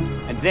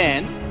 And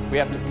then we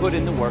have to put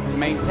in the work to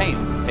maintain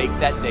it. Take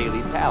that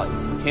daily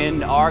tally.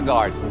 Tend our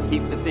garden.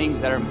 Keep the things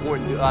that are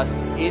important to us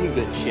in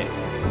good shape.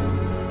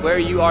 Where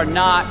you are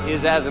not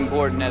is as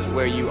important as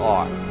where you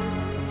are.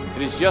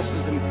 It is just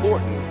as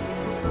important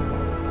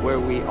where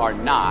we are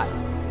not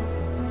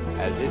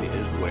as it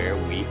is where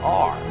we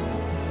are.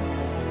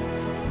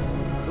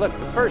 Look,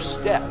 the first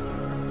step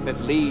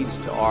that leads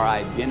to our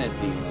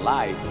identity in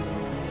life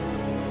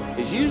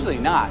is usually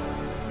not,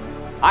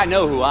 I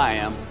know who I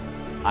am.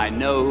 I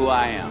know who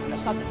I am.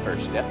 That's not the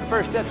first step. The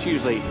first step's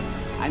usually,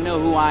 I know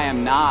who I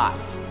am not.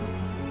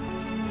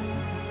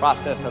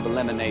 Process of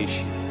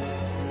elimination.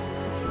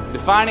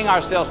 Defining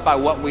ourselves by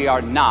what we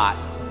are not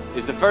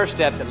is the first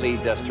step that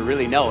leads us to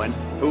really knowing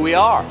who we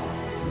are.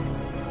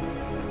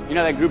 You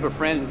know that group of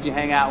friends that you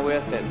hang out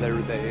with that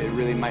they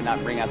really might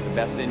not bring out the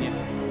best in you?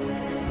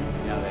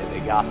 You know, they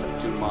gossip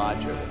too much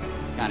or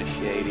they're kind of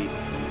shady.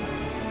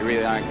 They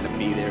really aren't going to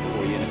be there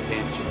for you in a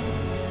pinch.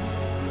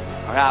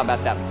 Or how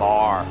about that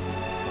bar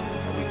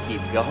that we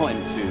keep going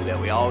to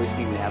that we always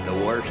seem to have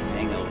the worst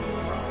hangover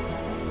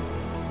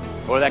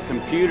from? Or that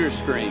computer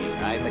screen,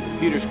 right? The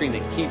computer screen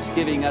that keeps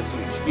giving us an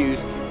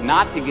excuse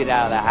not to get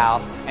out of the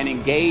house and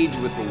engage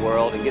with the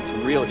world and get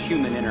some real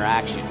human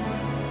interaction.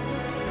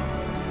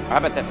 Or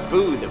how about that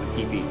food that we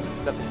keep eating?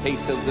 Stuff that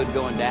tastes so good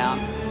going down,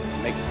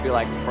 it makes us feel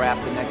like crap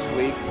the next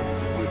week.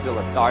 We feel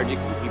lethargic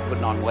and we keep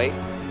putting on weight.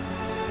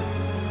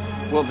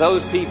 Well,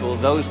 those people,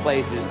 those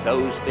places,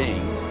 those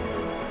things,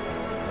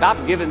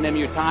 stop giving them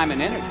your time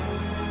and energy.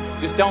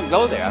 Just don't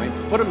go there. I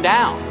mean, put them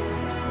down.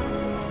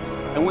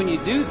 And when you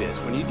do this,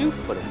 when you do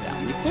put them down,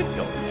 when you quit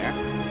going there,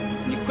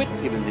 and you quit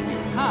giving them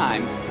your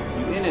time,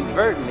 you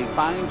inadvertently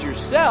find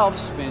yourself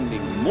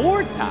spending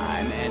more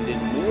time and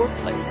in more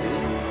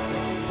places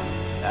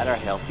that are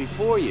healthy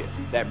for you,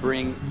 that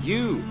bring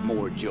you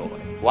more joy.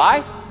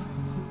 Why?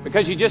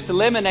 Because you just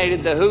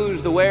eliminated the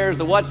who's, the where's,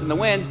 the what's, and the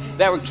when's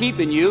that were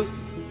keeping you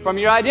from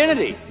your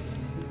identity.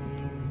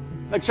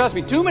 Like, trust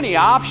me, too many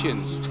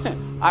options,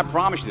 I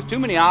promise you, too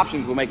many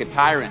options will make a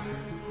tyrant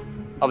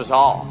of us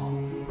all.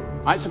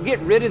 All right, so get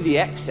rid of the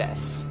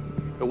excess,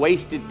 the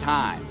wasted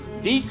time.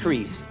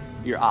 Decrease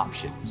your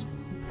options.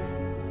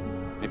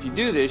 And if you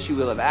do this, you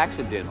will have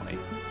accidentally,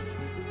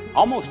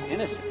 almost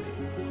innocently,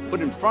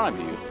 put in front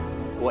of you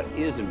what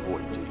is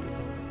important to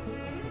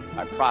you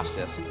by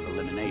process of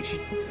elimination.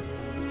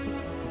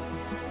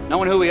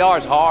 Knowing who we are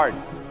is hard.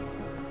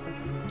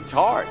 It's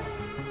hard.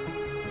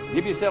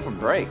 Give yourself a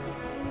break.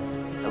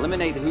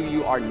 Eliminate who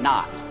you are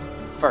not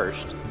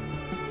first,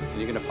 and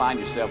you're going to find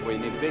yourself where you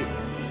need to be.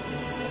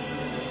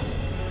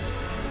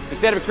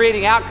 Instead of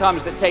creating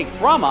outcomes that take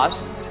from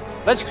us,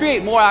 let's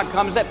create more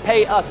outcomes that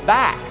pay us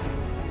back,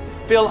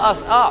 fill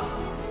us up,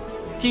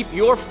 keep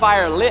your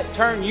fire lit,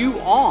 turn you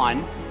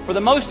on for the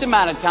most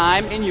amount of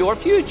time in your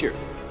future.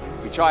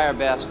 We try our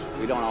best.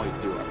 We don't always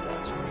do our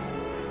best.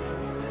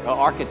 Well,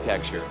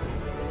 architecture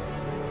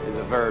is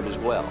a verb as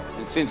well.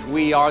 And since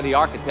we are the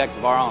architects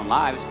of our own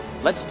lives,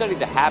 let's study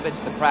the habits,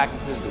 the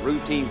practices, the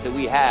routines that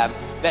we have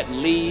that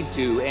lead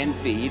to and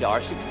feed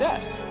our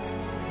success,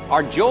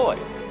 our joy,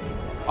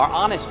 our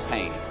honest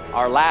pain,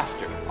 our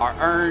laughter, our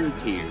earned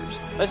tears.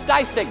 Let's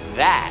dissect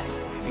that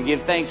and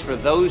give thanks for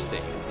those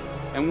things.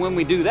 And when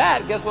we do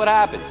that, guess what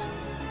happens?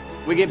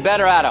 We get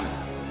better at them.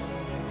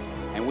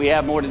 And we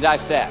have more to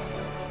dissect.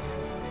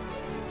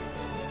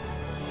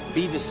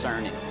 Be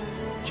discerning.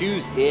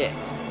 Choose it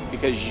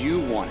because you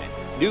want it.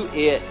 Do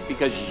it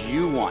because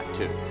you want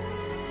to.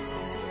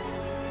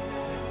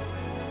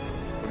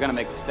 We're going to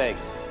make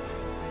mistakes.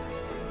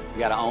 You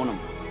got to own them.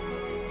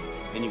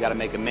 Then you got to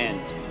make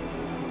amends.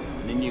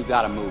 And then you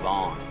got to move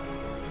on.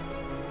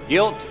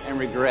 Guilt and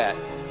regret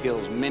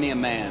kills many a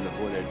man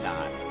before their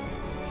time.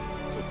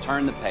 So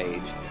turn the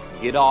page.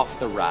 Get off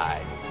the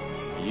ride.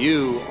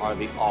 You are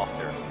the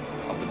author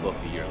of the book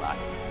of your life.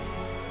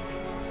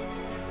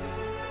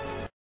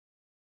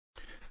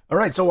 All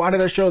right, so why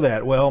did I show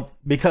that? Well,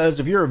 because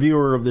if you're a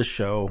viewer of this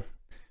show,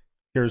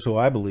 here's who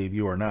I believe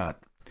you are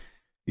not.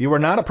 You are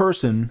not a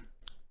person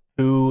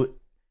who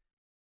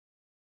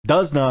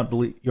does not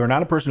believe, you're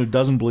not a person who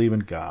doesn't believe in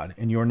God,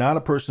 and you're not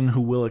a person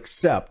who will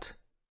accept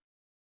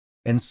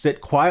and sit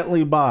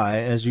quietly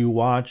by as you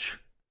watch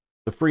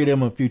the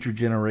freedom of future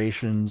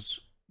generations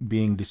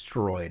being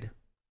destroyed.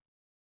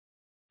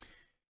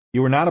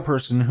 You are not a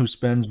person who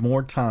spends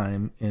more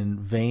time in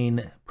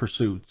vain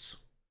pursuits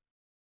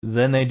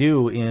than they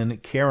do in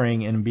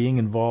caring and being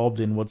involved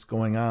in what's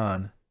going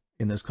on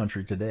in this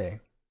country today.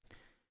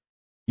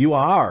 You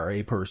are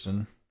a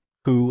person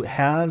who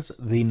has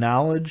the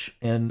knowledge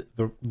and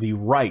the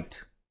right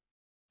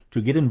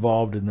to get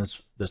involved in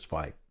this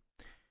fight.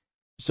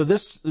 So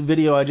this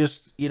video, I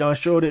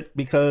showed it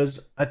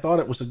because I thought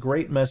it was a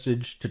great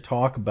message to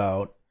talk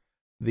about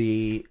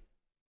the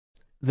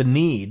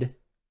need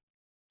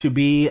to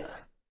be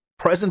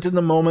present in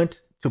the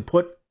moment, to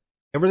put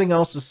everything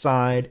else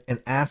aside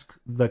and ask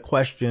the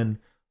question,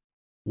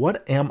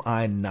 what am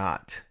I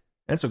not?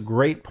 That's a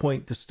great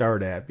point to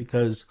start at,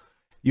 because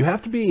you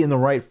have to be in the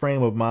right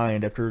frame of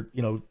mind after,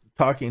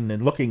 talking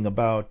and looking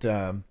about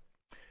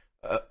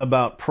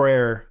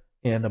prayer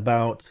and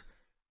about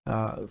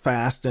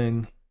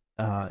fasting.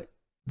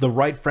 The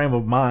right frame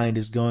of mind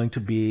is going to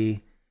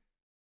be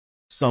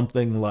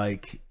something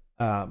like,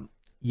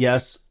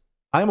 yes,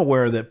 I'm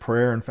aware that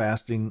prayer and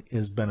fasting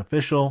is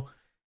beneficial,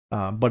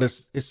 but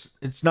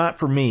it's not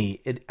for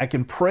me. I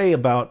can pray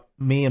about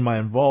me and my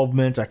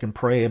involvement. I can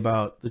pray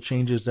about the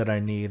changes that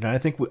I need. And I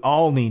think we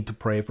all need to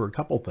pray for a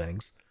couple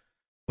things.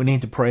 We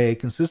need to pray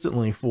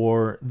consistently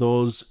for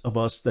those of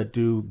us that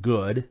do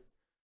good,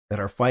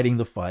 that are fighting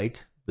the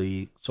fight,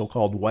 the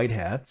so-called white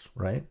hats,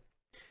 right?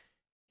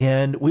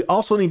 And we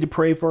also need to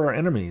pray for our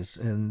enemies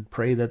and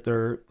pray that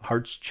their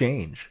hearts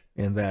change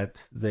and that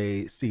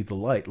they see the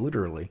light,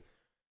 literally,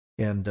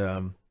 and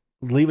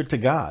leave it to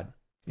God,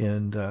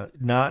 and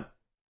not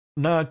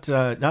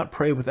not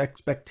pray with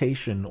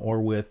expectation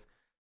or with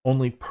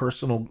only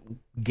personal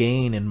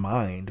gain in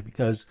mind,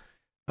 because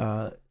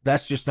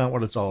that's just not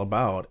what it's all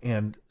about.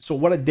 And so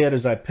what I did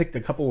is I picked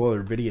a couple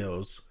other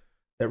videos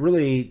that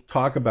really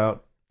talk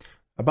about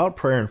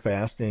prayer and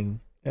fasting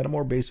at a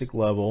more basic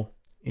level,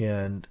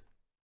 and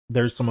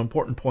there's some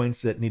important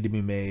points that need to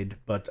be made,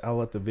 but I'll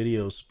let the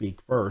videos speak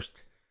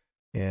first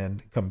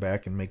and come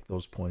back and make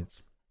those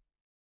points.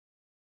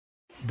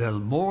 The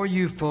more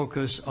you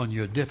focus on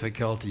your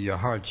difficulty, your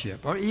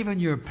hardship, or even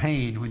your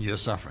pain when you're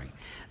suffering,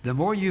 the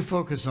more you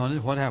focus on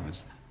it, what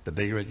happens? The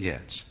bigger it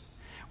gets.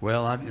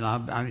 Well,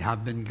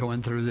 I've been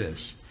going through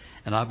this,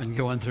 and I've been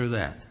going through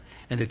that.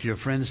 And if your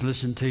friends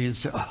listen to you and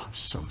say, "Oh, I'm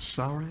so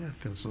sorry, I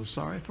feel so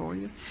sorry for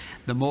you,"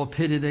 the more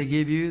pity they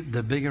give you,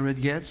 the bigger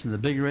it gets, and the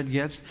bigger it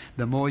gets,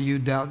 the more you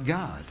doubt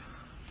God.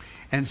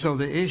 And so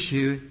the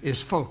issue is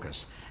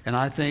focus. And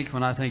I think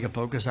when I think of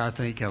focus, I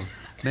think of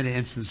many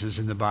instances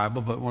in the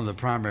Bible, but one of the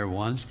primary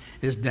ones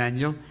is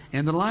Daniel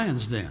in the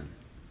lion's den.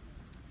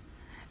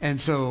 And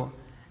so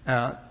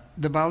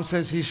the Bible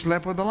says he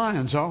slept with the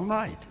lions all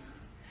night.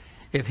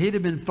 If he'd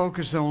have been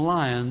focused on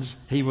lions,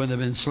 he wouldn't have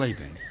been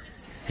sleeping.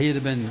 He'd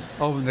have been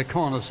over in the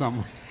corner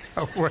somewhere,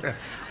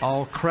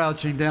 all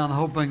crouching down,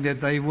 hoping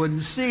that they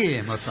wouldn't see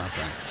him or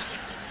something.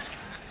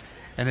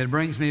 And it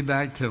brings me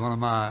back to one of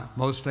my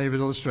most favorite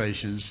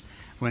illustrations,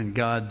 when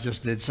God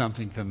just did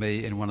something for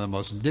me in one of the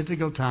most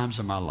difficult times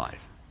of my life.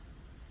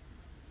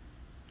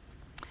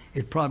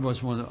 It probably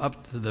was one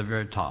up to the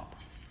very top.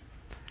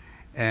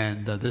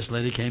 And this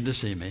lady came to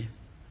see me,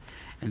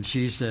 and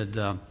she said,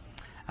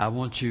 "I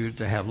want you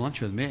to have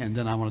lunch with me, and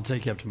then I want to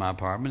take you up to my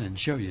apartment and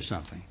show you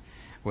something."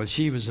 Well,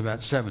 she was about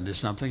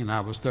 70-something, and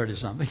I was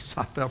 30-something,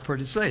 so I felt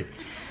pretty safe.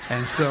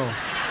 And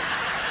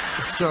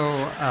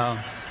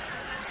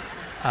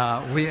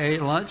we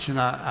ate lunch, and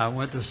I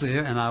went to see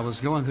her, and I was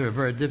going through a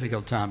very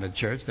difficult time at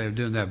church. They were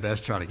doing their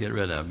best to try to get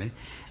rid of me.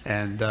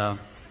 And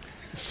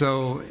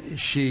so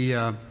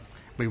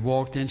we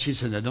walked in. She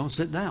said, "Now, don't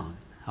sit down.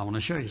 I want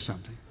to show you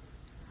something."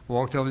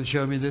 Walked over and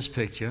showed me this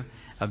picture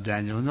of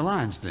Daniel in the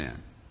lion's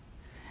den.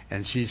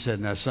 And she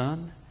said, "Now,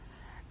 son,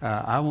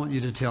 I want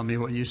you to tell me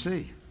what you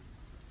see."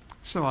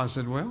 So I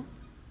said, "Well,"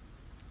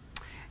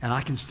 and I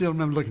can still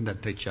remember looking at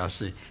that picture. I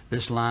see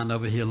this lion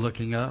over here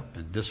looking up,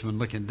 and this one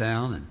looking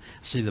down, and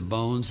see the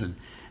bones. And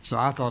so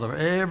I thought of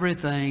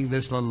everything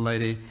this little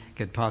lady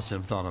could possibly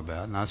have thought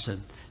about.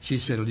 And she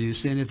said, "Well, do you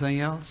see anything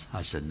else?"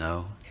 I said,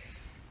 "No."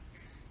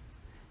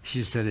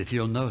 She said, "If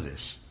you'll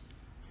notice,"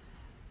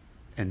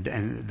 and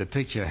the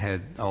picture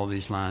had all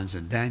these lines,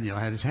 and Daniel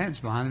had his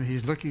hands behind him.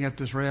 He's looking at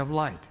this ray of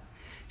light.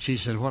 She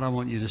said, "What I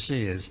want you to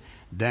see is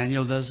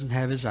Daniel doesn't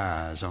have his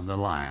eyes on the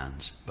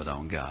lions, but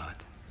on God."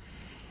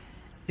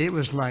 It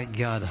was like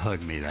God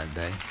hugged me that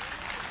day.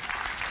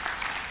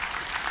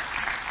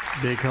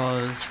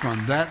 Because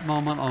from that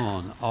moment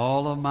on,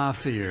 all of my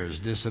fears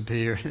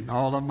disappeared, and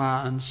all of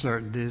my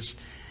uncertainties,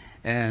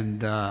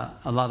 and a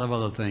lot of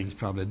other things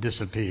probably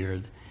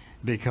disappeared,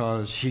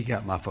 because she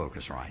got my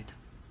focus right.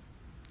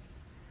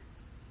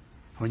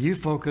 When you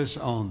focus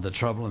on the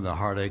trouble and the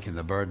heartache and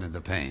the burden and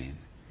the pain,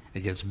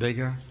 it gets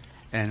bigger,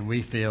 and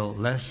we feel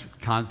less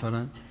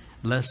confident,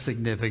 less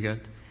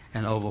significant,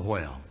 and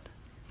overwhelmed.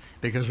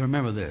 Because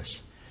remember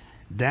this,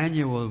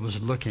 Daniel was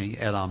looking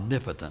at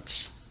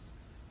omnipotence,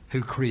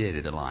 who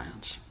created the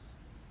lions.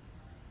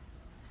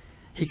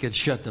 He could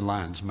shut the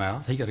lion's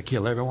mouth. He could have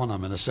killed every one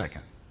of them in a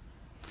second.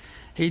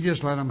 He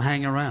just let them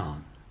hang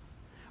around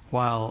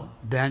while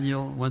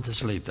Daniel went to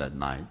sleep that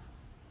night.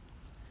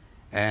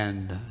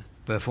 And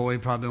before he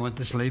probably went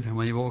to sleep, and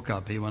when he woke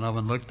up, he went over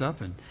and looked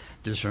up, and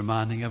just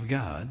reminding of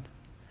God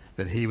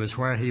that he was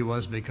where he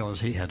was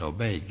because he had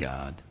obeyed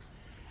God,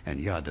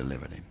 and God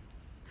delivered him.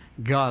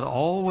 God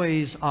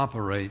always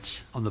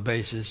operates on the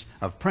basis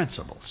of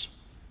principles,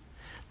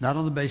 not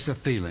on the basis of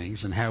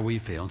feelings and how we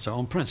feel, and so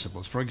on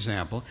principles. For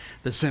example,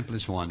 the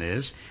simplest one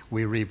is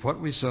we reap what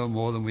we sow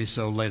more than we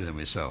sow, later than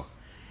we sow.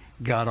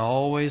 God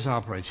always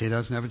operates. He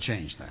doesn't ever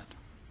change that.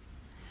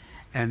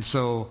 And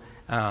so,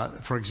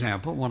 for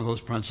example, one of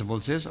those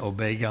principles is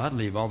obey God,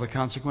 leave all the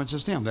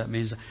consequences to Him. That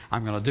means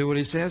I'm going to do what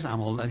He says. I'm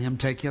going to let Him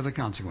take care of the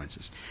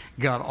consequences.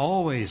 God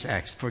always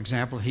acts. For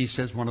example, He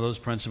says one of those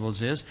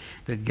principles is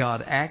that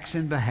God acts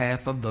in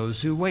behalf of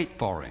those who wait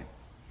for Him.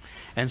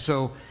 And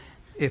so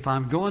if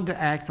I'm going to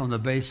act on the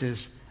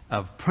basis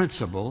of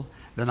principle,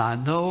 then I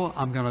know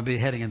I'm going to be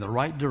heading in the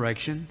right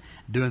direction,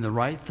 doing the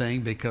right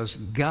thing, because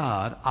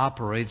God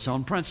operates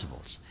on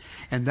principles.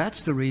 And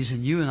that's the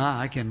reason you and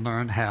I can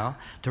learn how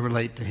to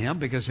relate to Him,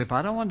 because if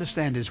I don't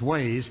understand His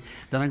ways,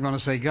 then I'm going to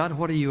say, God,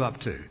 what are you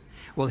up to?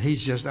 Well,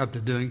 He's just up to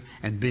doing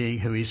and being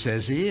who He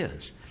says He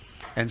is.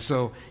 And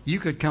so you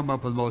could come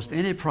up with most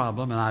any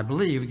problem, and I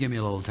believe, give me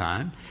a little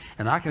time,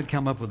 and I could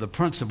come up with a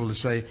principle to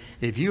say,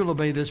 if you'll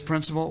obey this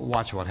principle,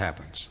 watch what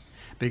happens.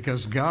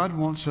 Because God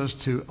wants us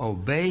to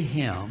obey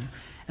Him.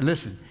 And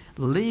listen,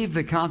 leave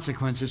the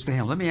consequences to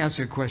Him. Let me ask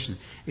you a question.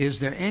 Is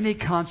there any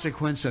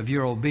consequence of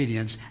your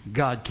obedience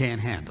God can't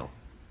handle?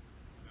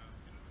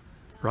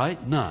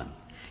 Right? None.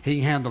 He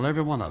can handle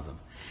every one of them.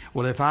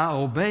 Well, if I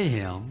obey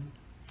him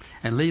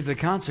and leave the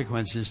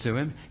consequences to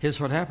him, here's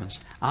what happens.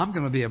 I'm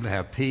going to be able to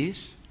have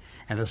peace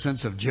and a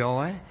sense of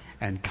joy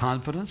and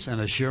confidence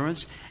and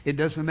assurance. It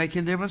doesn't make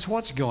any difference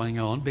what's going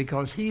on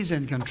because he's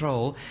in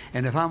control.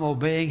 And if I'm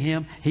obeying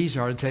him, he's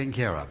already taken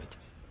care of it.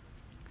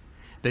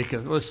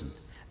 Because, listen,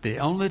 the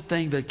only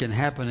thing that can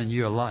happen in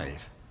your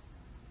life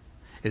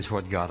is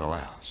what God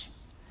allows.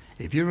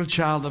 If you're a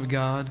child of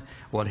God,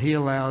 what he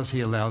allows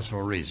for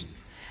a reason.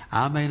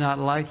 I may not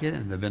like it,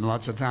 and there have been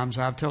lots of times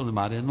I've told him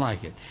I didn't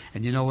like it.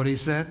 And you know what he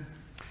said?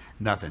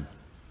 Nothing.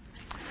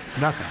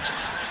 Nothing.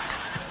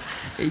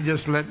 He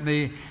just let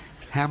me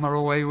hammer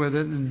away with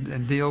it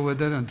and deal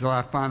with it until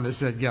I finally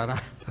said, God, I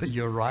know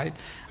you're right.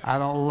 I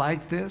don't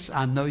like this.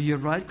 I know you're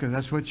right because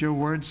that's what your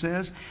word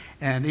says.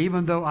 And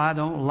even though I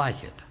don't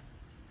like it,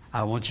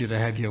 I want you to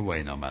have your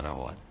way no matter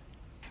what.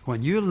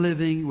 When you're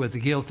living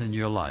with guilt in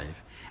your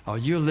life, or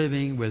you're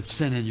living with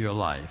sin in your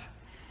life,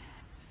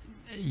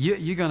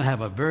 you're going to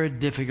have a very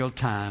difficult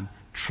time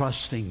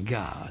trusting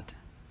God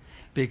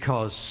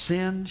because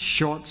sin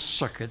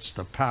short-circuits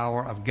the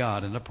power of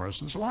God in a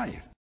person's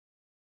life.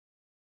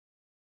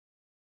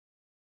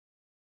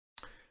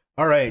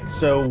 All right,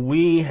 so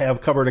we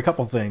have covered a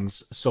couple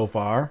things so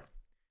far,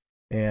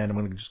 and I'm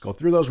going to just go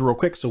through those real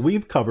quick. So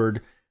we've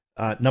covered,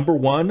 number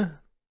one,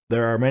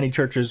 there are many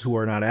churches who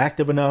are not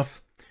active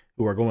enough,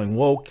 who are going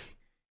woke,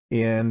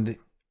 and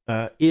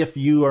if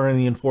you are in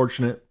the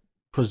unfortunate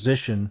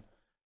position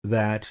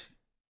that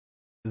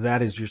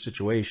is your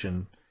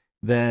situation,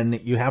 then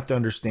you have to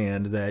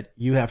understand that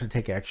you have to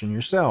take action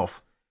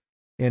yourself.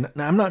 And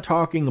I'm not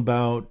talking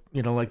about,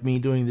 like me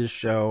doing this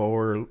show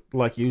or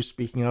like you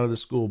speaking out of the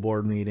school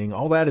board meeting.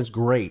 All that is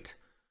great.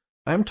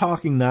 I'm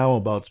talking now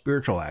about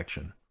spiritual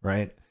action,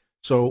 right?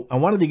 So I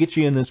wanted to get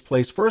you in this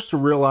place first to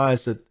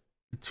realize that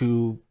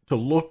to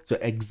look,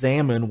 to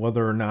examine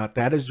whether or not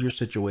that is your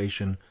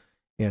situation.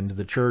 And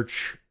the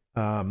church,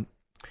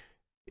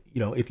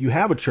 if you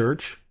have a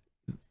church,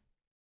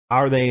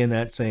 are they in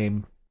that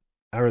same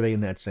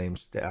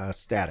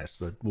status,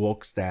 the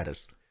woke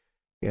status?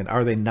 And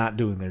are they not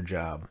doing their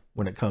job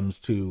when it comes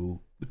to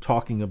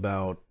talking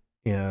about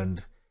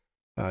and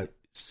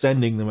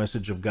sending the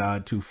message of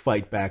God to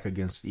fight back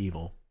against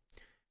evil,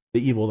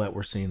 the evil that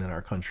we're seeing in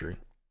our country?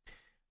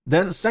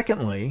 Then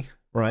secondly,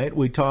 right,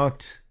 we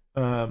talked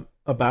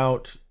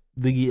about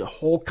the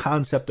whole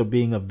concept of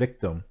being a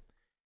victim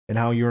and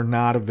how you're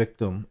not a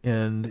victim.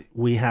 And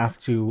we have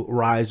to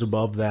rise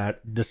above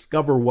that,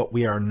 discover what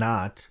we are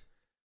not,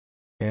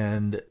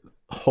 and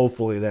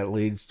hopefully that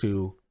leads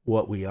to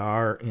what we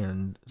are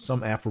and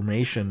some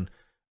affirmation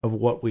of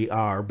what we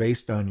are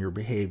based on your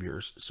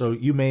behaviors. So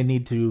you may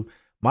need to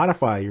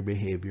modify your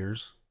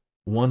behaviors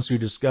once you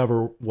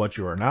discover what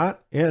you are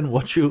not, and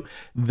what you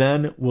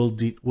then will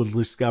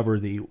discover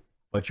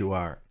what you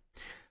are.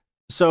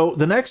 So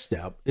the next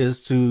step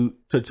is to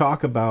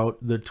talk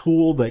about the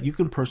tool that you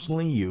can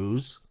personally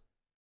use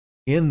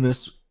in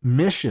this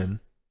mission,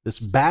 this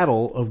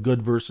battle of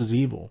good versus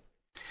evil.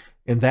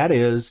 And that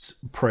is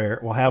prayer.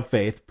 Well, have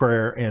faith,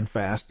 prayer, and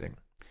fasting.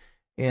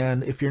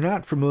 And if you're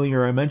not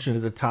familiar, I mentioned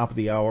at the top of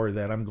the hour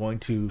that I'm going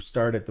to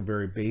start at the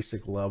very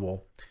basic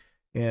level.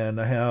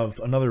 And I have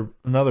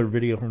another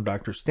video from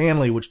Dr.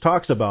 Stanley, which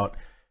talks about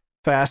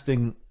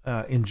fasting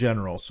in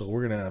general. So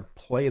we're going to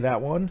play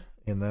that one,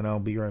 and then I'll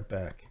be right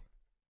back.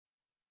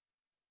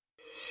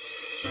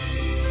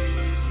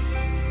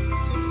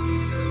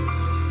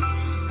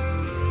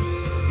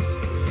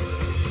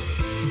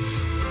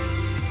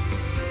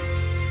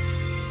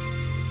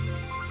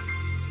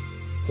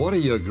 What are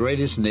your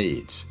greatest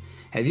needs?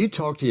 Have you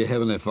talked to your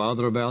Heavenly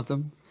Father about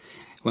them?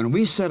 When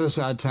we set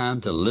aside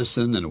time to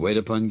listen and wait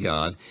upon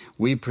God,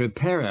 we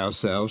prepare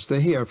ourselves to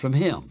hear from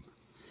Him.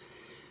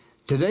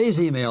 Today's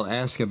email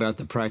asks about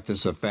the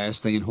practice of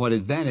fasting and what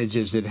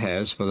advantages it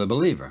has for the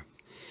believer.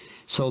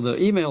 So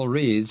the email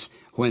reads,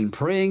 when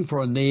praying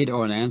for a need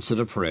or an answer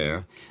to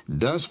prayer,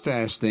 does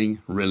fasting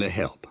really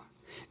help?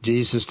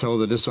 Jesus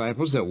told the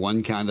disciples that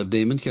one kind of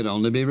demon could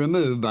only be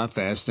removed by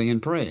fasting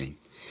and praying.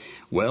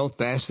 Well,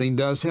 fasting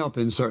does help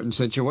in certain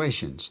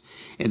situations.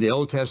 In the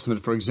Old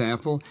Testament, for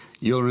example,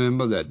 you'll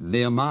remember that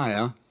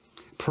Nehemiah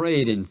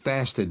prayed and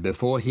fasted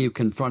before he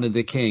confronted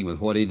the king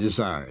with what he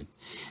desired.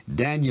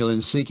 Daniel,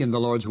 in seeking the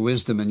Lord's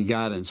wisdom and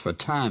guidance for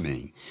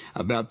timing,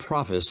 about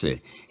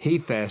prophecy, he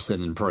fasted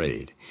and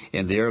prayed.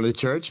 In the early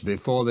church,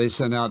 before they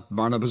sent out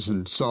Barnabas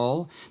and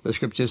Saul, the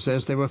Scripture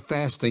says they were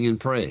fasting and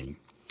praying.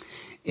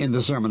 In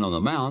the Sermon on the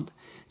Mount,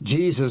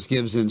 Jesus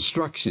gives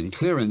instruction,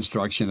 clear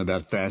instruction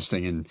about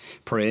fasting and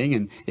praying.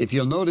 And if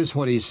you'll notice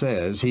what he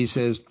says,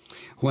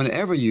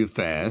 whenever you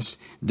fast,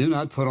 do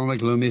not put on a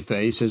gloomy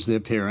face as the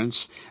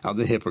appearance of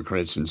the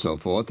hypocrites and so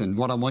forth. And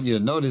what I want you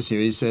to notice here,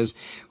 he says,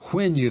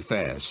 when you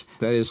fast.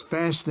 That is,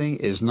 fasting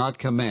is not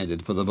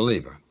commanded for the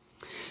believer.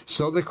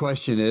 So the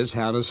question is,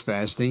 how does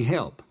fasting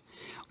help?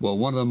 Well,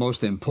 one of the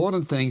most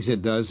important things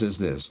it does is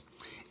this.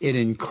 It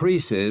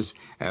increases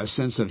our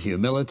sense of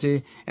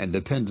humility and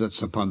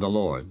dependence upon the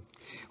Lord.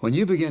 When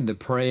you begin to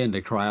pray and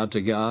to cry out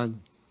to God,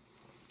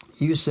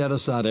 you set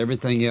aside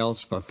everything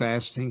else for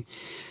fasting.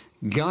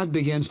 God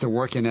begins to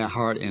work in our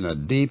heart in a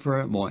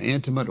deeper, more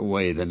intimate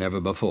way than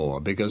ever before.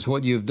 Because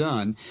what you've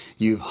done,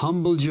 you've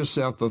humbled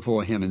yourself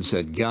before Him and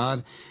said,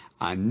 God,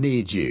 I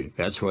need you.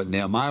 That's what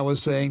Nehemiah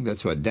was saying.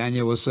 That's what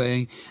Daniel was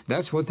saying.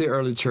 That's what the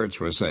early church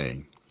was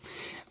saying.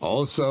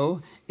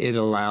 Also, it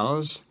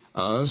allows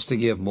us to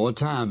give more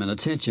time and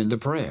attention to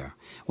prayer.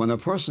 When a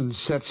person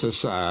sets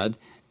aside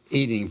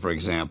eating, for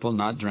example,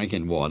 not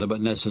drinking water,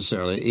 but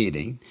necessarily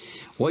eating,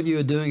 what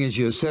you're doing is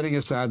you're setting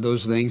aside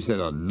those things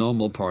that are a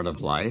normal part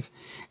of life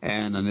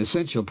and an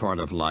essential part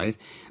of life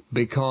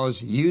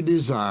because you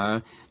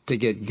desire to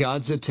get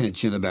God's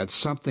attention about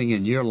something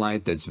in your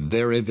life that's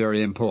very,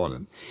 very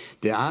important.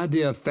 The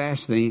idea of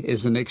fasting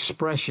is an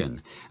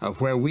expression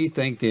of where we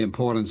think the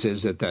importance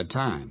is at that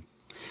time.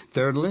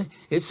 Thirdly,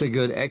 it's a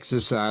good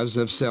exercise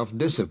of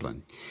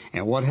self-discipline.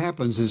 And what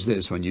happens is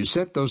this: when you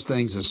set those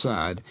things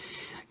aside,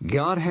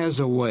 God has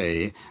a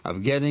way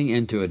of getting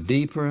into a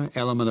deeper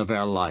element of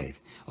our life.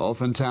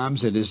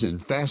 Oftentimes it is in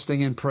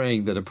fasting and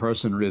praying that a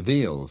person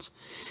reveals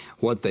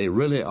what they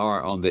really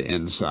are on the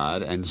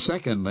inside. And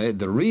secondly,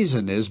 the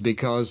reason is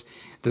because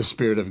the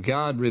Spirit of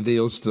God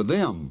reveals to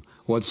them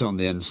what's on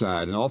the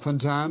inside. And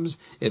oftentimes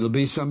it'll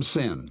be some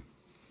sin,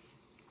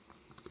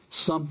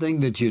 something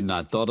that you'd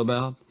not thought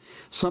about,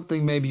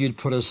 something maybe you'd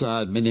put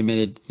aside many,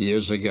 many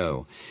years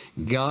ago.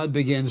 God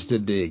begins to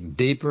dig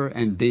deeper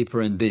and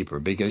deeper and deeper,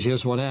 because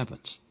here's what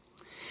happens.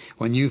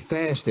 When you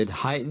fast, it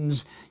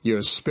heightens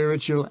your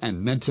spiritual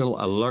and mental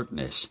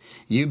alertness.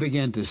 You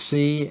begin to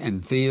see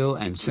and feel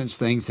and sense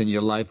things in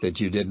your life that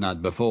you did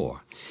not before.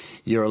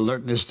 Your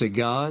alertness to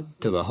God,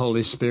 to the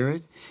Holy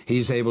Spirit,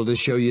 He's able to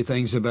show you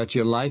things about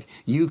your life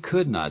you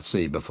could not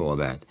see before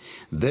that.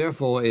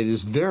 Therefore, it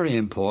is very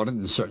important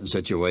in certain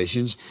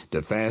situations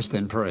to fast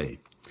and pray.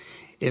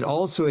 It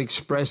also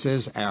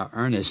expresses our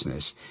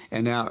earnestness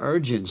and our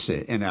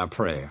urgency in our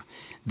prayer.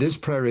 This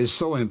prayer is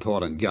so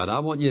important. God, I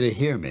want you to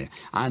hear me.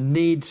 I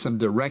need some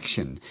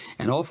direction.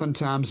 And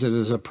oftentimes it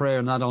is a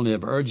prayer not only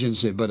of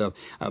urgency, but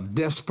of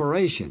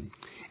desperation.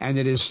 And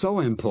it is so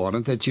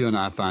important that you and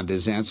I find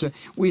His answer.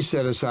 We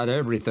set aside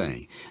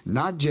everything,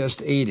 not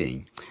just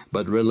eating,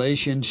 but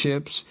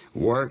relationships,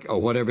 work,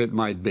 or whatever it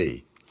might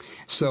be.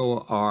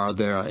 So are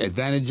there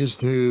advantages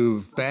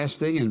to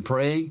fasting and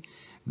praying?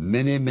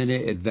 Many, many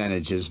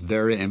advantages,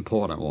 very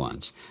important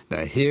ones.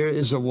 Now, here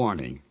is a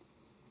warning.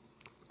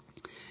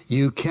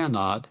 You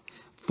cannot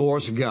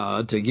force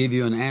God to give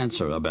you an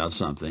answer about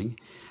something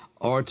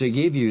or to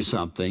give you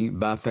something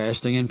by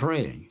fasting and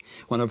praying.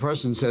 When a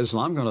person says,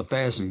 well, I'm going to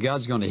fast and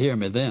God's going to hear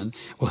me then,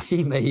 well,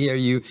 He may hear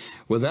you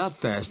without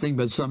fasting,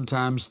 but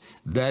sometimes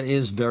that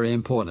is very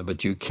important.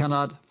 But you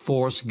cannot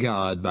force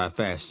God by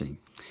fasting.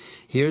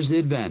 Here's the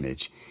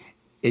advantage.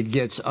 It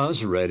gets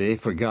us ready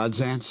for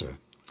God's answer.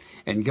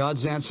 And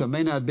God's answer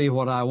may not be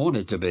what I want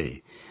it to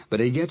be, but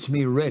it gets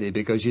me ready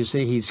because, you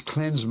see, He's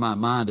cleansed my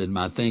mind and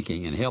my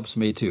thinking and helps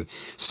me to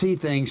see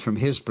things from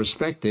His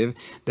perspective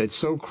that's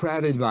so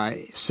crowded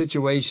by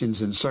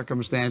situations and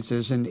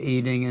circumstances and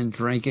eating and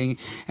drinking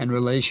and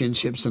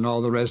relationships and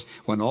all the rest.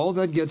 When all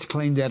that gets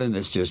cleaned out and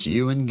it's just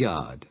you and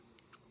God,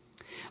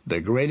 the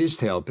greatest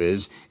help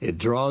is it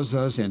draws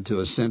us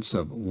into a sense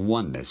of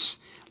oneness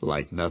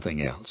like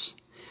nothing else.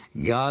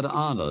 God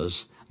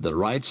honors the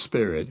right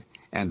spirit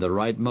and the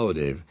right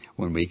motive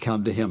when we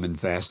come to Him in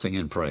fasting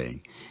and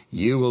praying.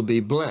 You will be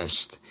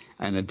blessed.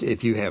 And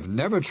if you have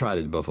never tried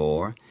it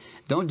before,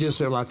 don't just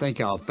say, well, I think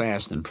I'll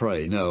fast and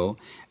pray. No,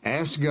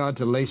 ask God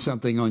to lay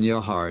something on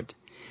your heart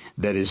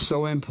that is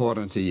so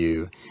important to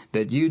you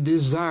that you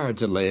desire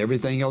to lay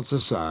everything else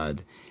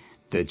aside,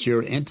 that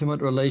your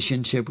intimate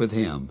relationship with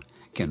Him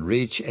can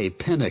reach a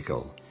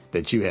pinnacle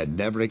that you had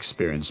never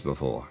experienced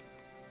before.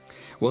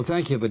 Well,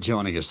 thank you for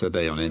joining us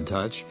today on In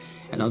Touch.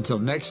 And until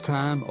next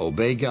time,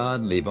 obey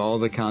God and leave all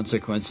the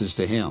consequences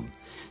to Him.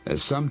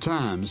 As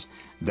sometimes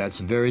that's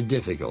very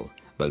difficult,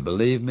 but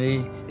believe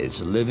me,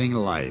 it's living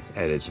life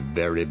at its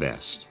very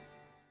best.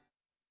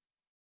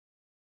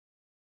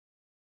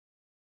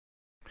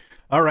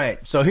 All right,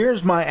 so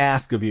here's my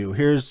ask of you.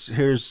 Here's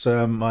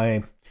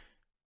my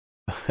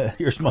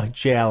here's my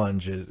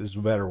challenge is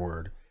a better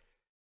word.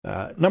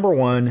 Number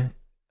one,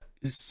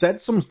 set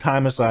some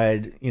time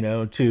aside,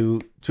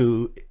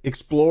 to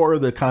explore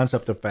the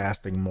concept of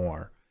fasting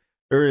more.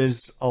 There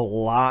is a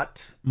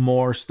lot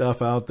more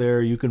stuff out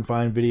there. You can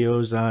find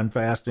videos on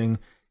fasting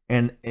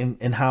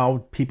and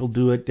how people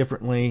do it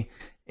differently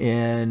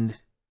and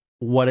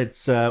what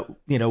it's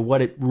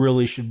what it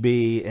really should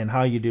be and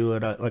how you do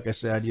it. Like I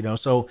said,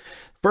 So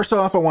first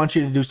off, I want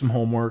you to do some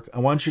homework. I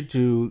want you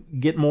to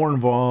get more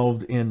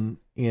involved in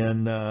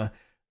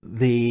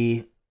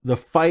the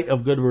fight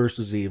of good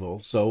versus evil.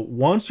 So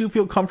once you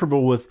feel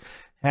comfortable with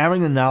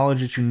having the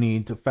knowledge that you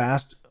need to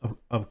fast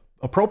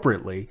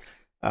appropriately,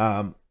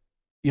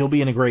 you'll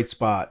be in a great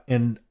spot.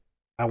 And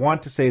I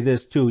want to say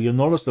this too. You'll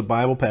notice the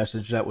Bible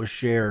passage that was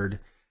shared.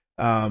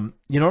 You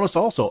notice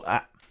also,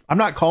 I'm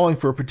not calling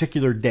for a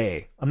particular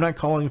day. I'm not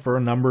calling for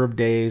a number of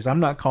days. I'm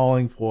not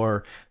calling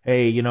for,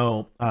 hey,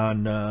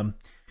 on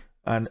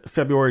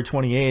February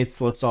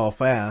 28th, let's all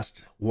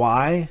fast.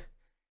 Why?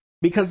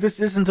 because this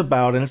isn't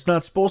about, and it's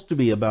not supposed to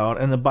be about,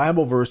 and the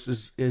Bible verse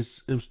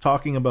is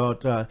talking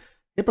about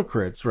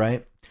hypocrites,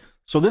 right?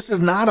 So this is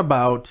not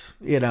about,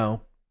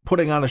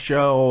 putting on a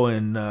show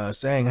and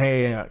saying,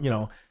 hey,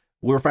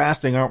 we're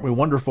fasting, aren't we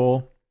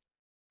wonderful?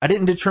 I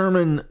didn't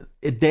determine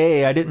a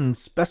day. I didn't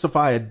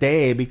specify a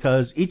day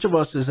because each of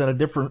us is at a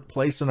different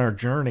place in our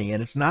journey,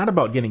 and it's not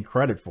about getting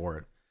credit for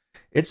it.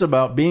 It's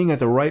about being at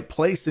the right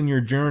place in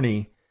your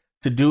journey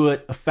to do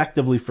it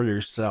effectively for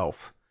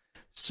yourself.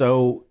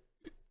 So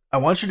I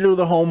want you to do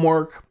the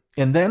homework,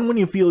 and then when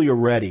you feel you're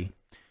ready,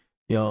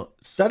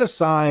 set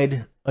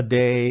aside a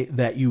day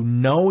that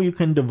you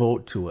can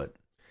devote to it.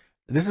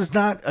 This is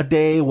not a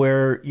day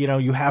where,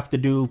 you have to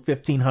do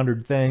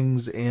 1,500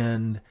 things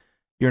and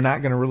you're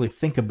not going to really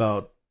think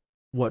about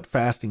what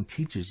fasting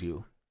teaches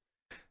you.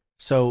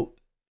 So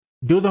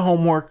do the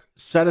homework,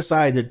 set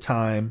aside the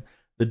time.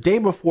 The day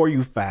before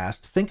you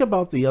fast, think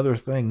about the other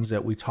things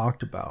that we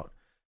talked about.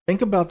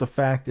 Think about the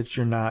fact that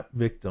you're not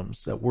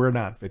victims, that we're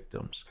not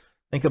victims.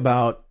 Think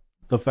about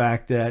the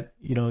fact that,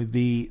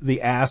 the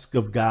ask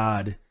of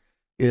God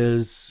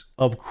is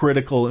of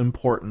critical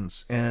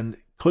importance. And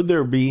could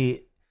there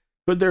be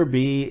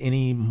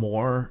any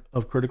more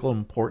of critical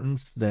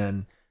importance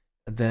than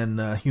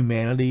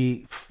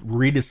humanity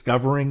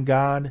rediscovering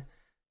God,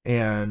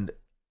 and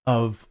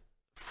of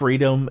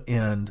freedom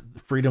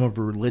of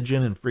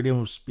religion and freedom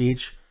of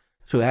speech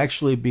to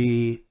actually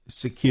be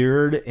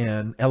secured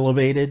and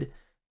elevated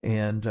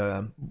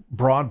and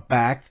brought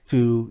back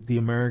to the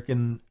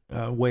American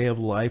way of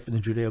life and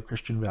the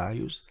Judeo-Christian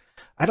values?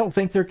 I don't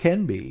think there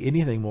can be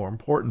anything more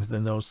important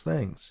than those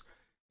things.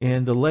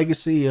 And the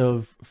legacy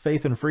of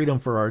faith and freedom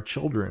for our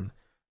children,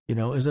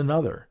 is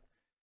another.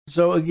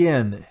 So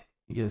again,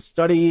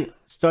 study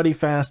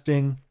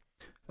fasting,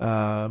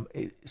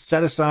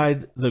 set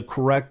aside the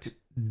correct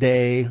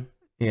day,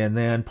 and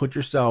then put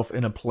yourself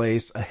in a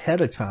place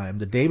ahead of time,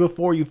 the day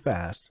before you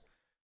fast.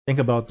 Think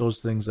about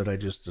those things that I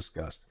just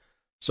discussed.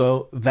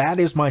 So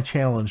that is my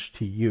challenge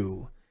to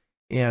you.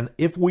 And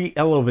if we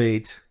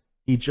elevate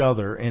each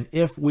other, and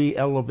if we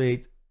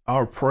elevate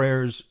our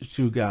prayers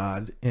to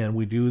God, and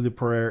we do the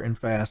prayer and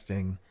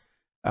fasting,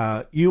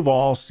 you've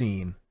all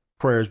seen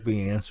prayers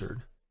being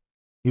answered.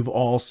 You've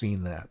all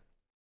seen that.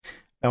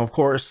 Now, of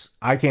course,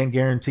 I can't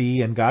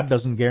guarantee, and God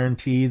doesn't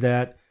guarantee,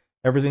 that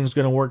everything's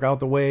going to work out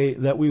the way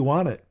that we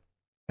want it,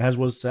 as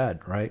was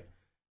said, right?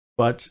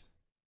 But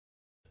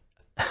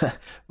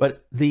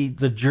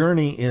the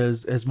journey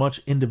is as much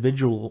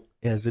individual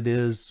as it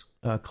is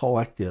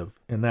collective,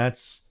 and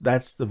that's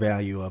the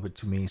value of it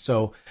to me.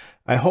 So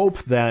I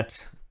hope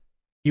that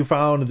you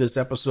found this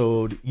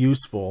episode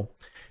useful,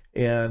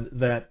 and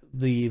that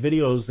the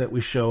videos that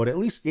we showed at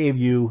least gave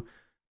you,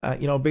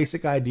 a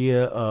basic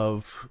idea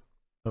of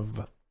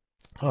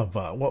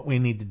what we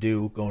need to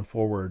do going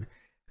forward.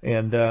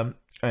 And I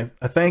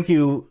thank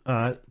you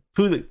to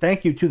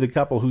the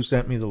couple who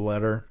sent me the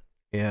letter,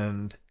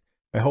 and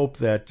I hope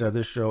that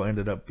this show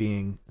ended up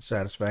being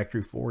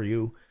satisfactory for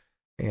you.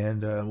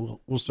 And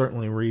we'll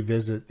certainly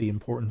revisit the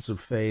importance of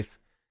faith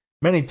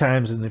many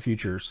times in the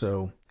future.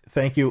 So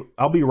thank you.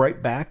 I'll be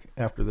right back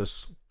after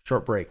this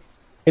short break.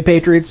 Hey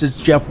Patriots, it's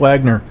Jeff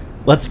Wagner.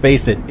 Let's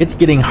face it, it's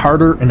getting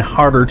harder and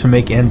harder to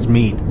make ends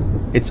meet.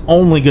 It's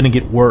only going to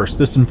get worse.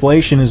 This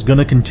inflation is going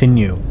to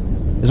continue.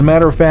 As a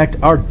matter of fact,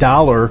 our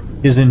dollar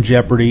is in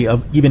jeopardy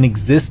of even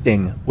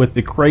existing with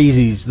the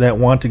crazies that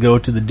want to go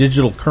to the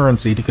digital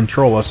currency to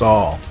control us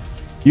all.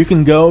 You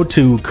can go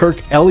to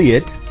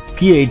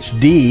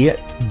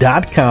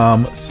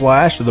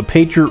KirkElliottPhD.com/The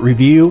Patriot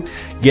Review,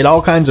 get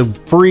all kinds of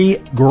free,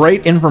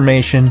 great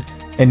information,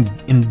 and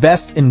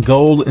invest in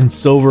gold and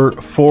silver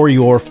for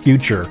your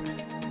future.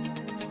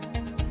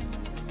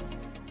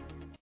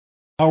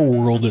 Our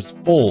world is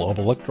full of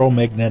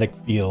electromagnetic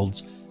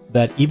fields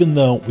that, even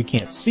though we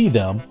can't see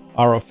them,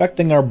 are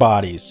affecting our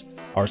bodies,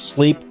 our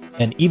sleep,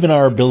 and even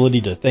our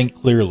ability to think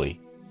clearly.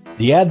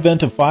 The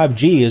advent of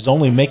 5G is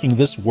only making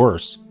this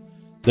worse.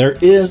 There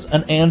is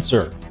an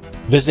answer.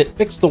 Visit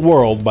Fix the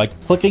World by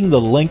clicking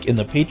the link in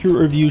the Patriot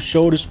Review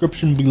show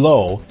description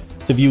below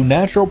to view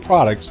natural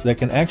products that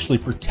can actually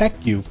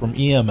protect you from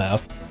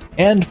EMF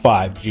and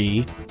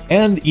 5G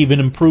and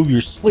even improve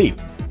your sleep.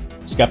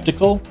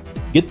 Skeptical?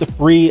 Get the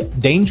free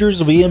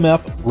Dangers of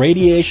EMF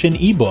Radiation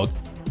ebook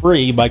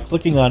free by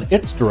clicking on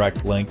its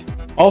direct link,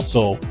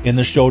 also in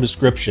the show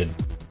description.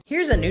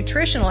 Here's a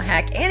nutritional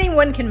hack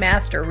anyone can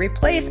master.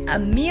 Replace a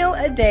meal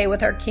a day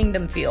with our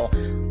Kingdom Fuel.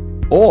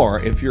 Or,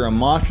 if you're a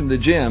monster in the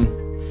gym,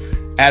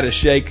 add a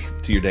shake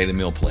to your daily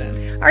meal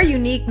plan. Our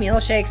unique meal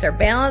shakes are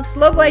balanced,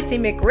 low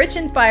glycemic, rich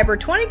in fiber,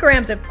 20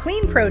 grams of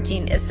clean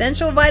protein,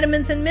 essential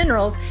vitamins and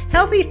minerals,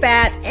 healthy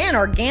fat, and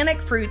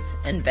organic fruits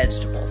and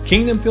vegetables.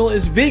 Kingdom Fuel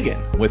is vegan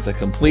with a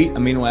complete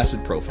amino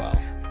acid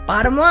profile.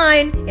 Bottom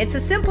line, it's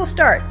a simple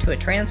start to a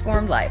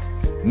transformed life.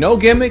 No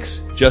gimmicks,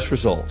 just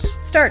results.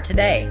 Start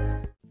today.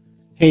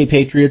 Hey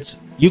Patriots,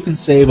 you can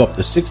save up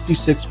to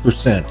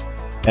 66%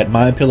 at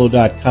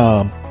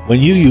MyPillow.com when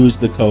you use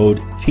the code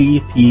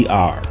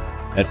TPR.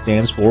 That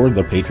stands for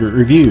The Patriot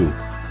Review.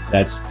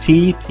 That's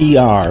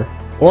TPR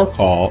or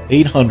call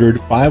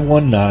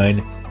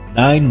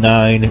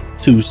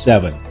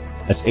 800-519-9927.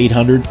 That's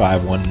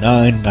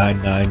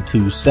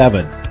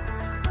 800-519-9927.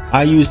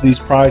 I use these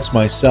products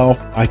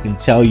myself. I can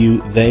tell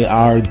you they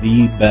are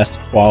the best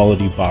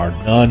quality bar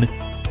none.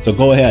 So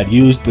go ahead,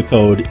 use the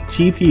code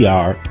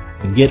TPR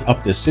and get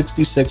up to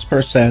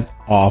 66%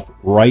 off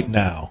right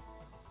now.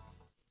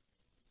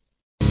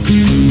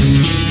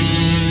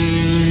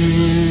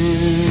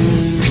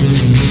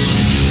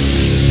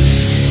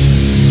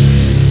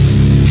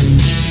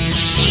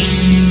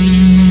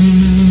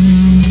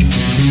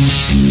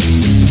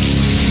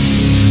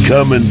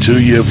 Coming to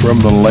you from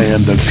the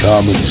land of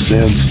common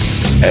sense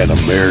and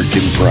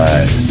American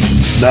pride.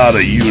 Not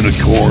a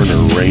unicorn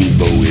or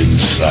rainbow in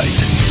sight.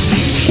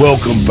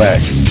 Welcome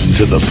back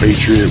to the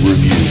Patriot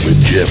Review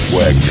with Jeff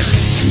Wagner.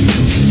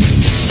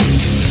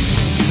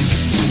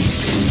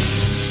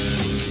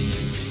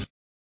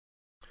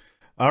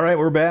 All right,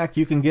 we're back.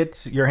 You can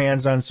get your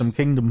hands on some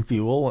Kingdom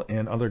Fuel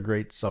and other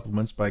great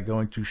supplements by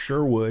going to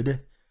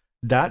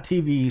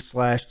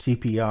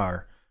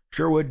Sherwood.tv/TPR.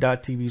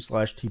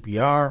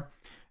 Sherwood.tv/TPR.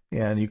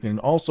 And you can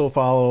also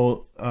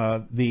follow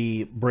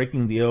the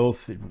Breaking the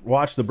Oath,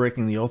 watch the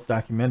Breaking the Oath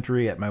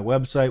documentary at my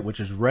website, which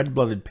is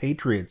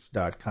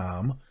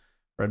redbloodedpatriots.com,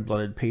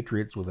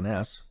 redbloodedpatriots with an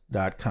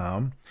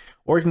S.com.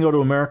 Or you can go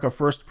to America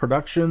First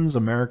Productions,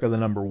 America the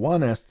number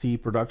one,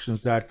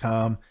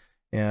 stproductions.com,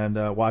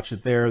 and watch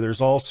it there.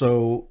 There's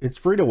also, it's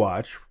free to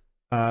watch.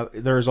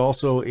 There's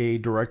also a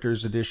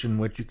director's edition,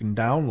 which you can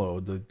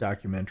download the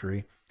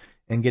documentary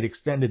and get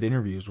extended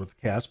interviews with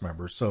the cast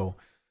members. So,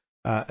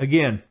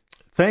 again,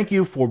 thank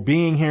you for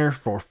being here,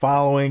 for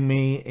following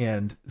me,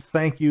 and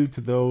thank you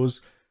to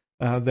those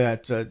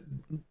that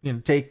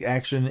take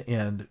action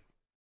and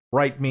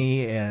write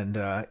me and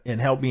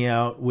help me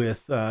out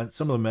with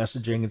some of the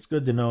messaging. It's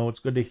good to know. It's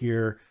good to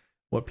hear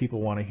what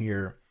people want to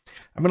hear.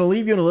 I'm going to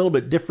leave you in a little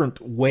bit different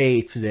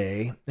way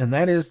today, and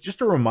that is just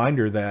a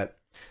reminder that,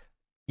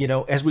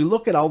 as we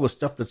look at all the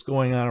stuff that's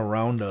going on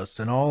around us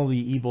and all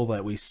the evil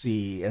that we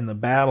see and the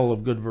battle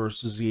of good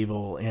versus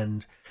evil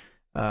and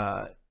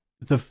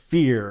the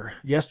fear.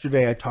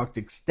 Yesterday I talked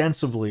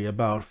extensively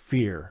about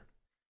fear,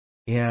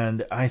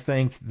 and I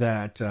think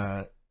that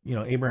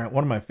Abraham.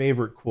 One of my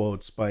favorite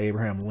quotes by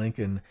Abraham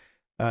Lincoln.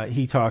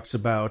 He talks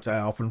about, I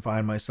often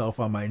find myself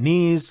on my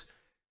knees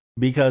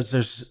because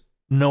there's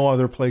no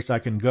other place I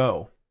can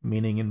go,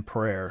 meaning in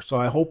prayer. So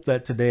I hope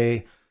that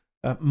today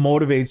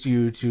motivates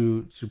you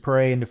to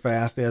pray and to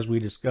fast as we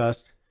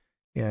discussed.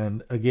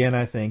 And again,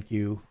 I thank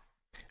you.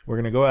 We're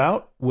going to go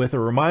out with a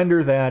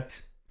reminder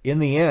that in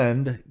the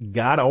end,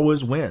 God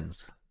always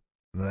wins.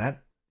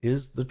 That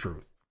is the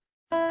truth.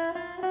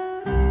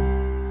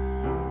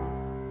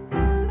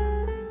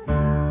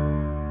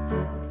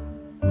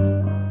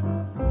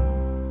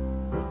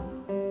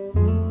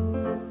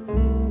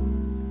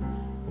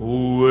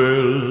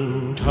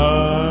 Well,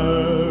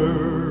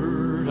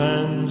 tired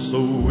and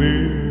so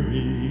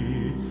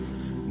weary,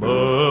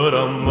 but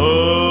I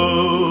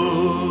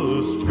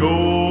must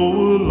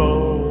go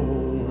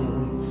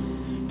along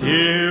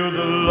till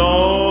the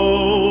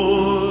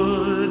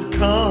Lord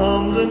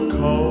comes and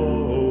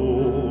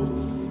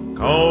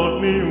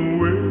called me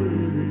away.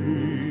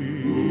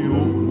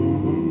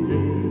 Oh,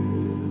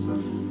 yes,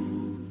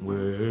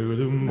 where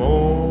the morning's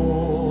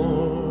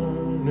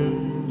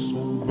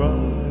so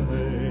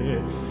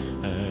bright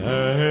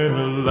and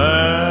the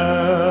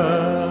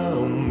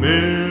Lamb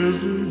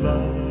is the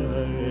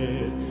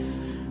light,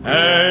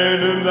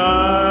 and the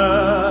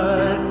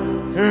night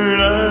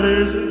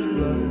is as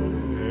black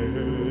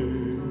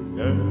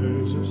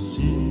as the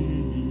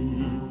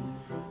sea.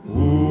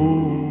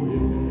 Oh,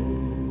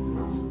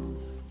 yes,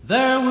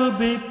 there will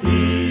be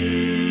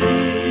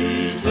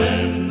peace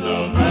in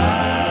the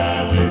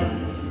valley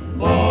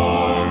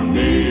for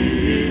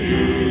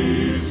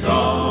me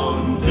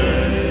someday.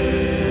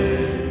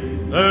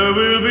 There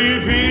will be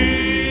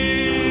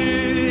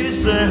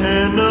peace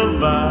in the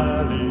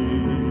valley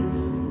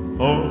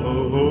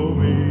for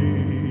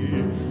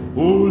me.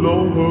 Oh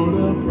Lord,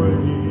 I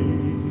pray.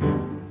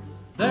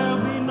 There'll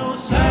be no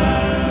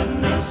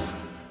sadness,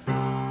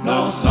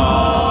 no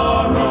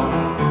sorrow,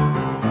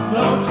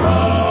 no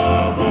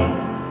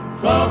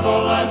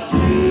trouble I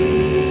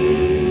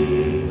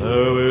see.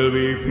 There will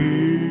be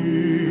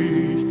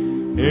peace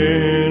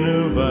in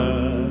the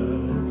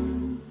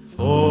valley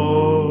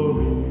for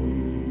me.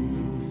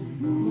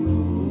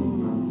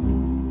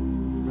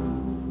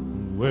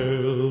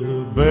 Well,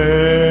 the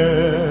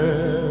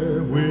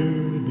bear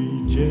will be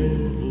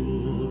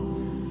gentle,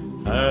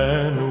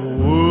 and the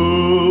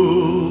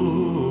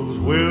wolves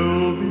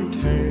will be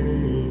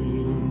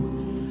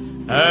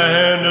tame,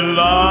 and the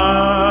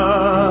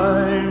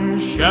lion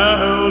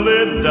shall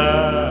lay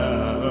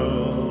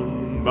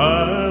down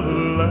by the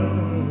lamb.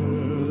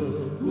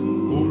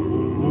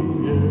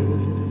 Oh,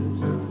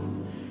 yes,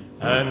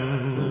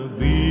 and the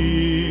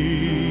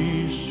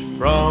beast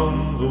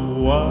from the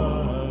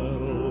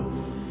wild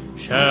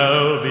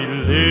shall be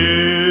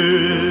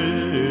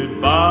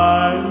led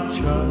by a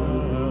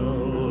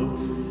child,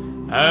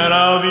 and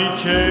I'll be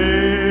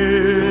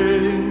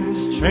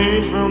chased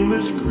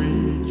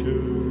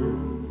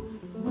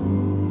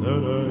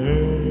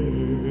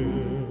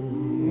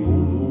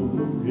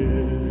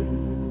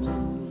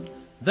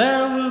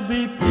There will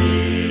be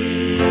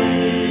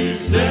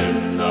peace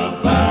in the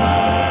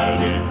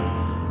valley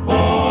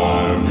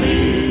for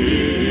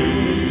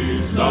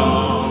me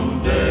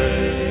someday.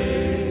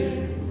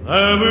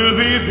 There will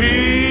be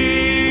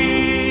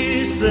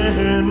peace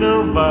in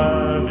the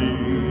valley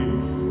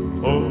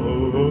for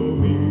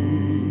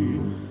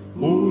me.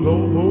 Oh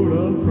Lord, I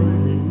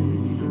pray.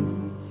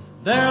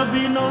 There'll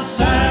be no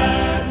sadness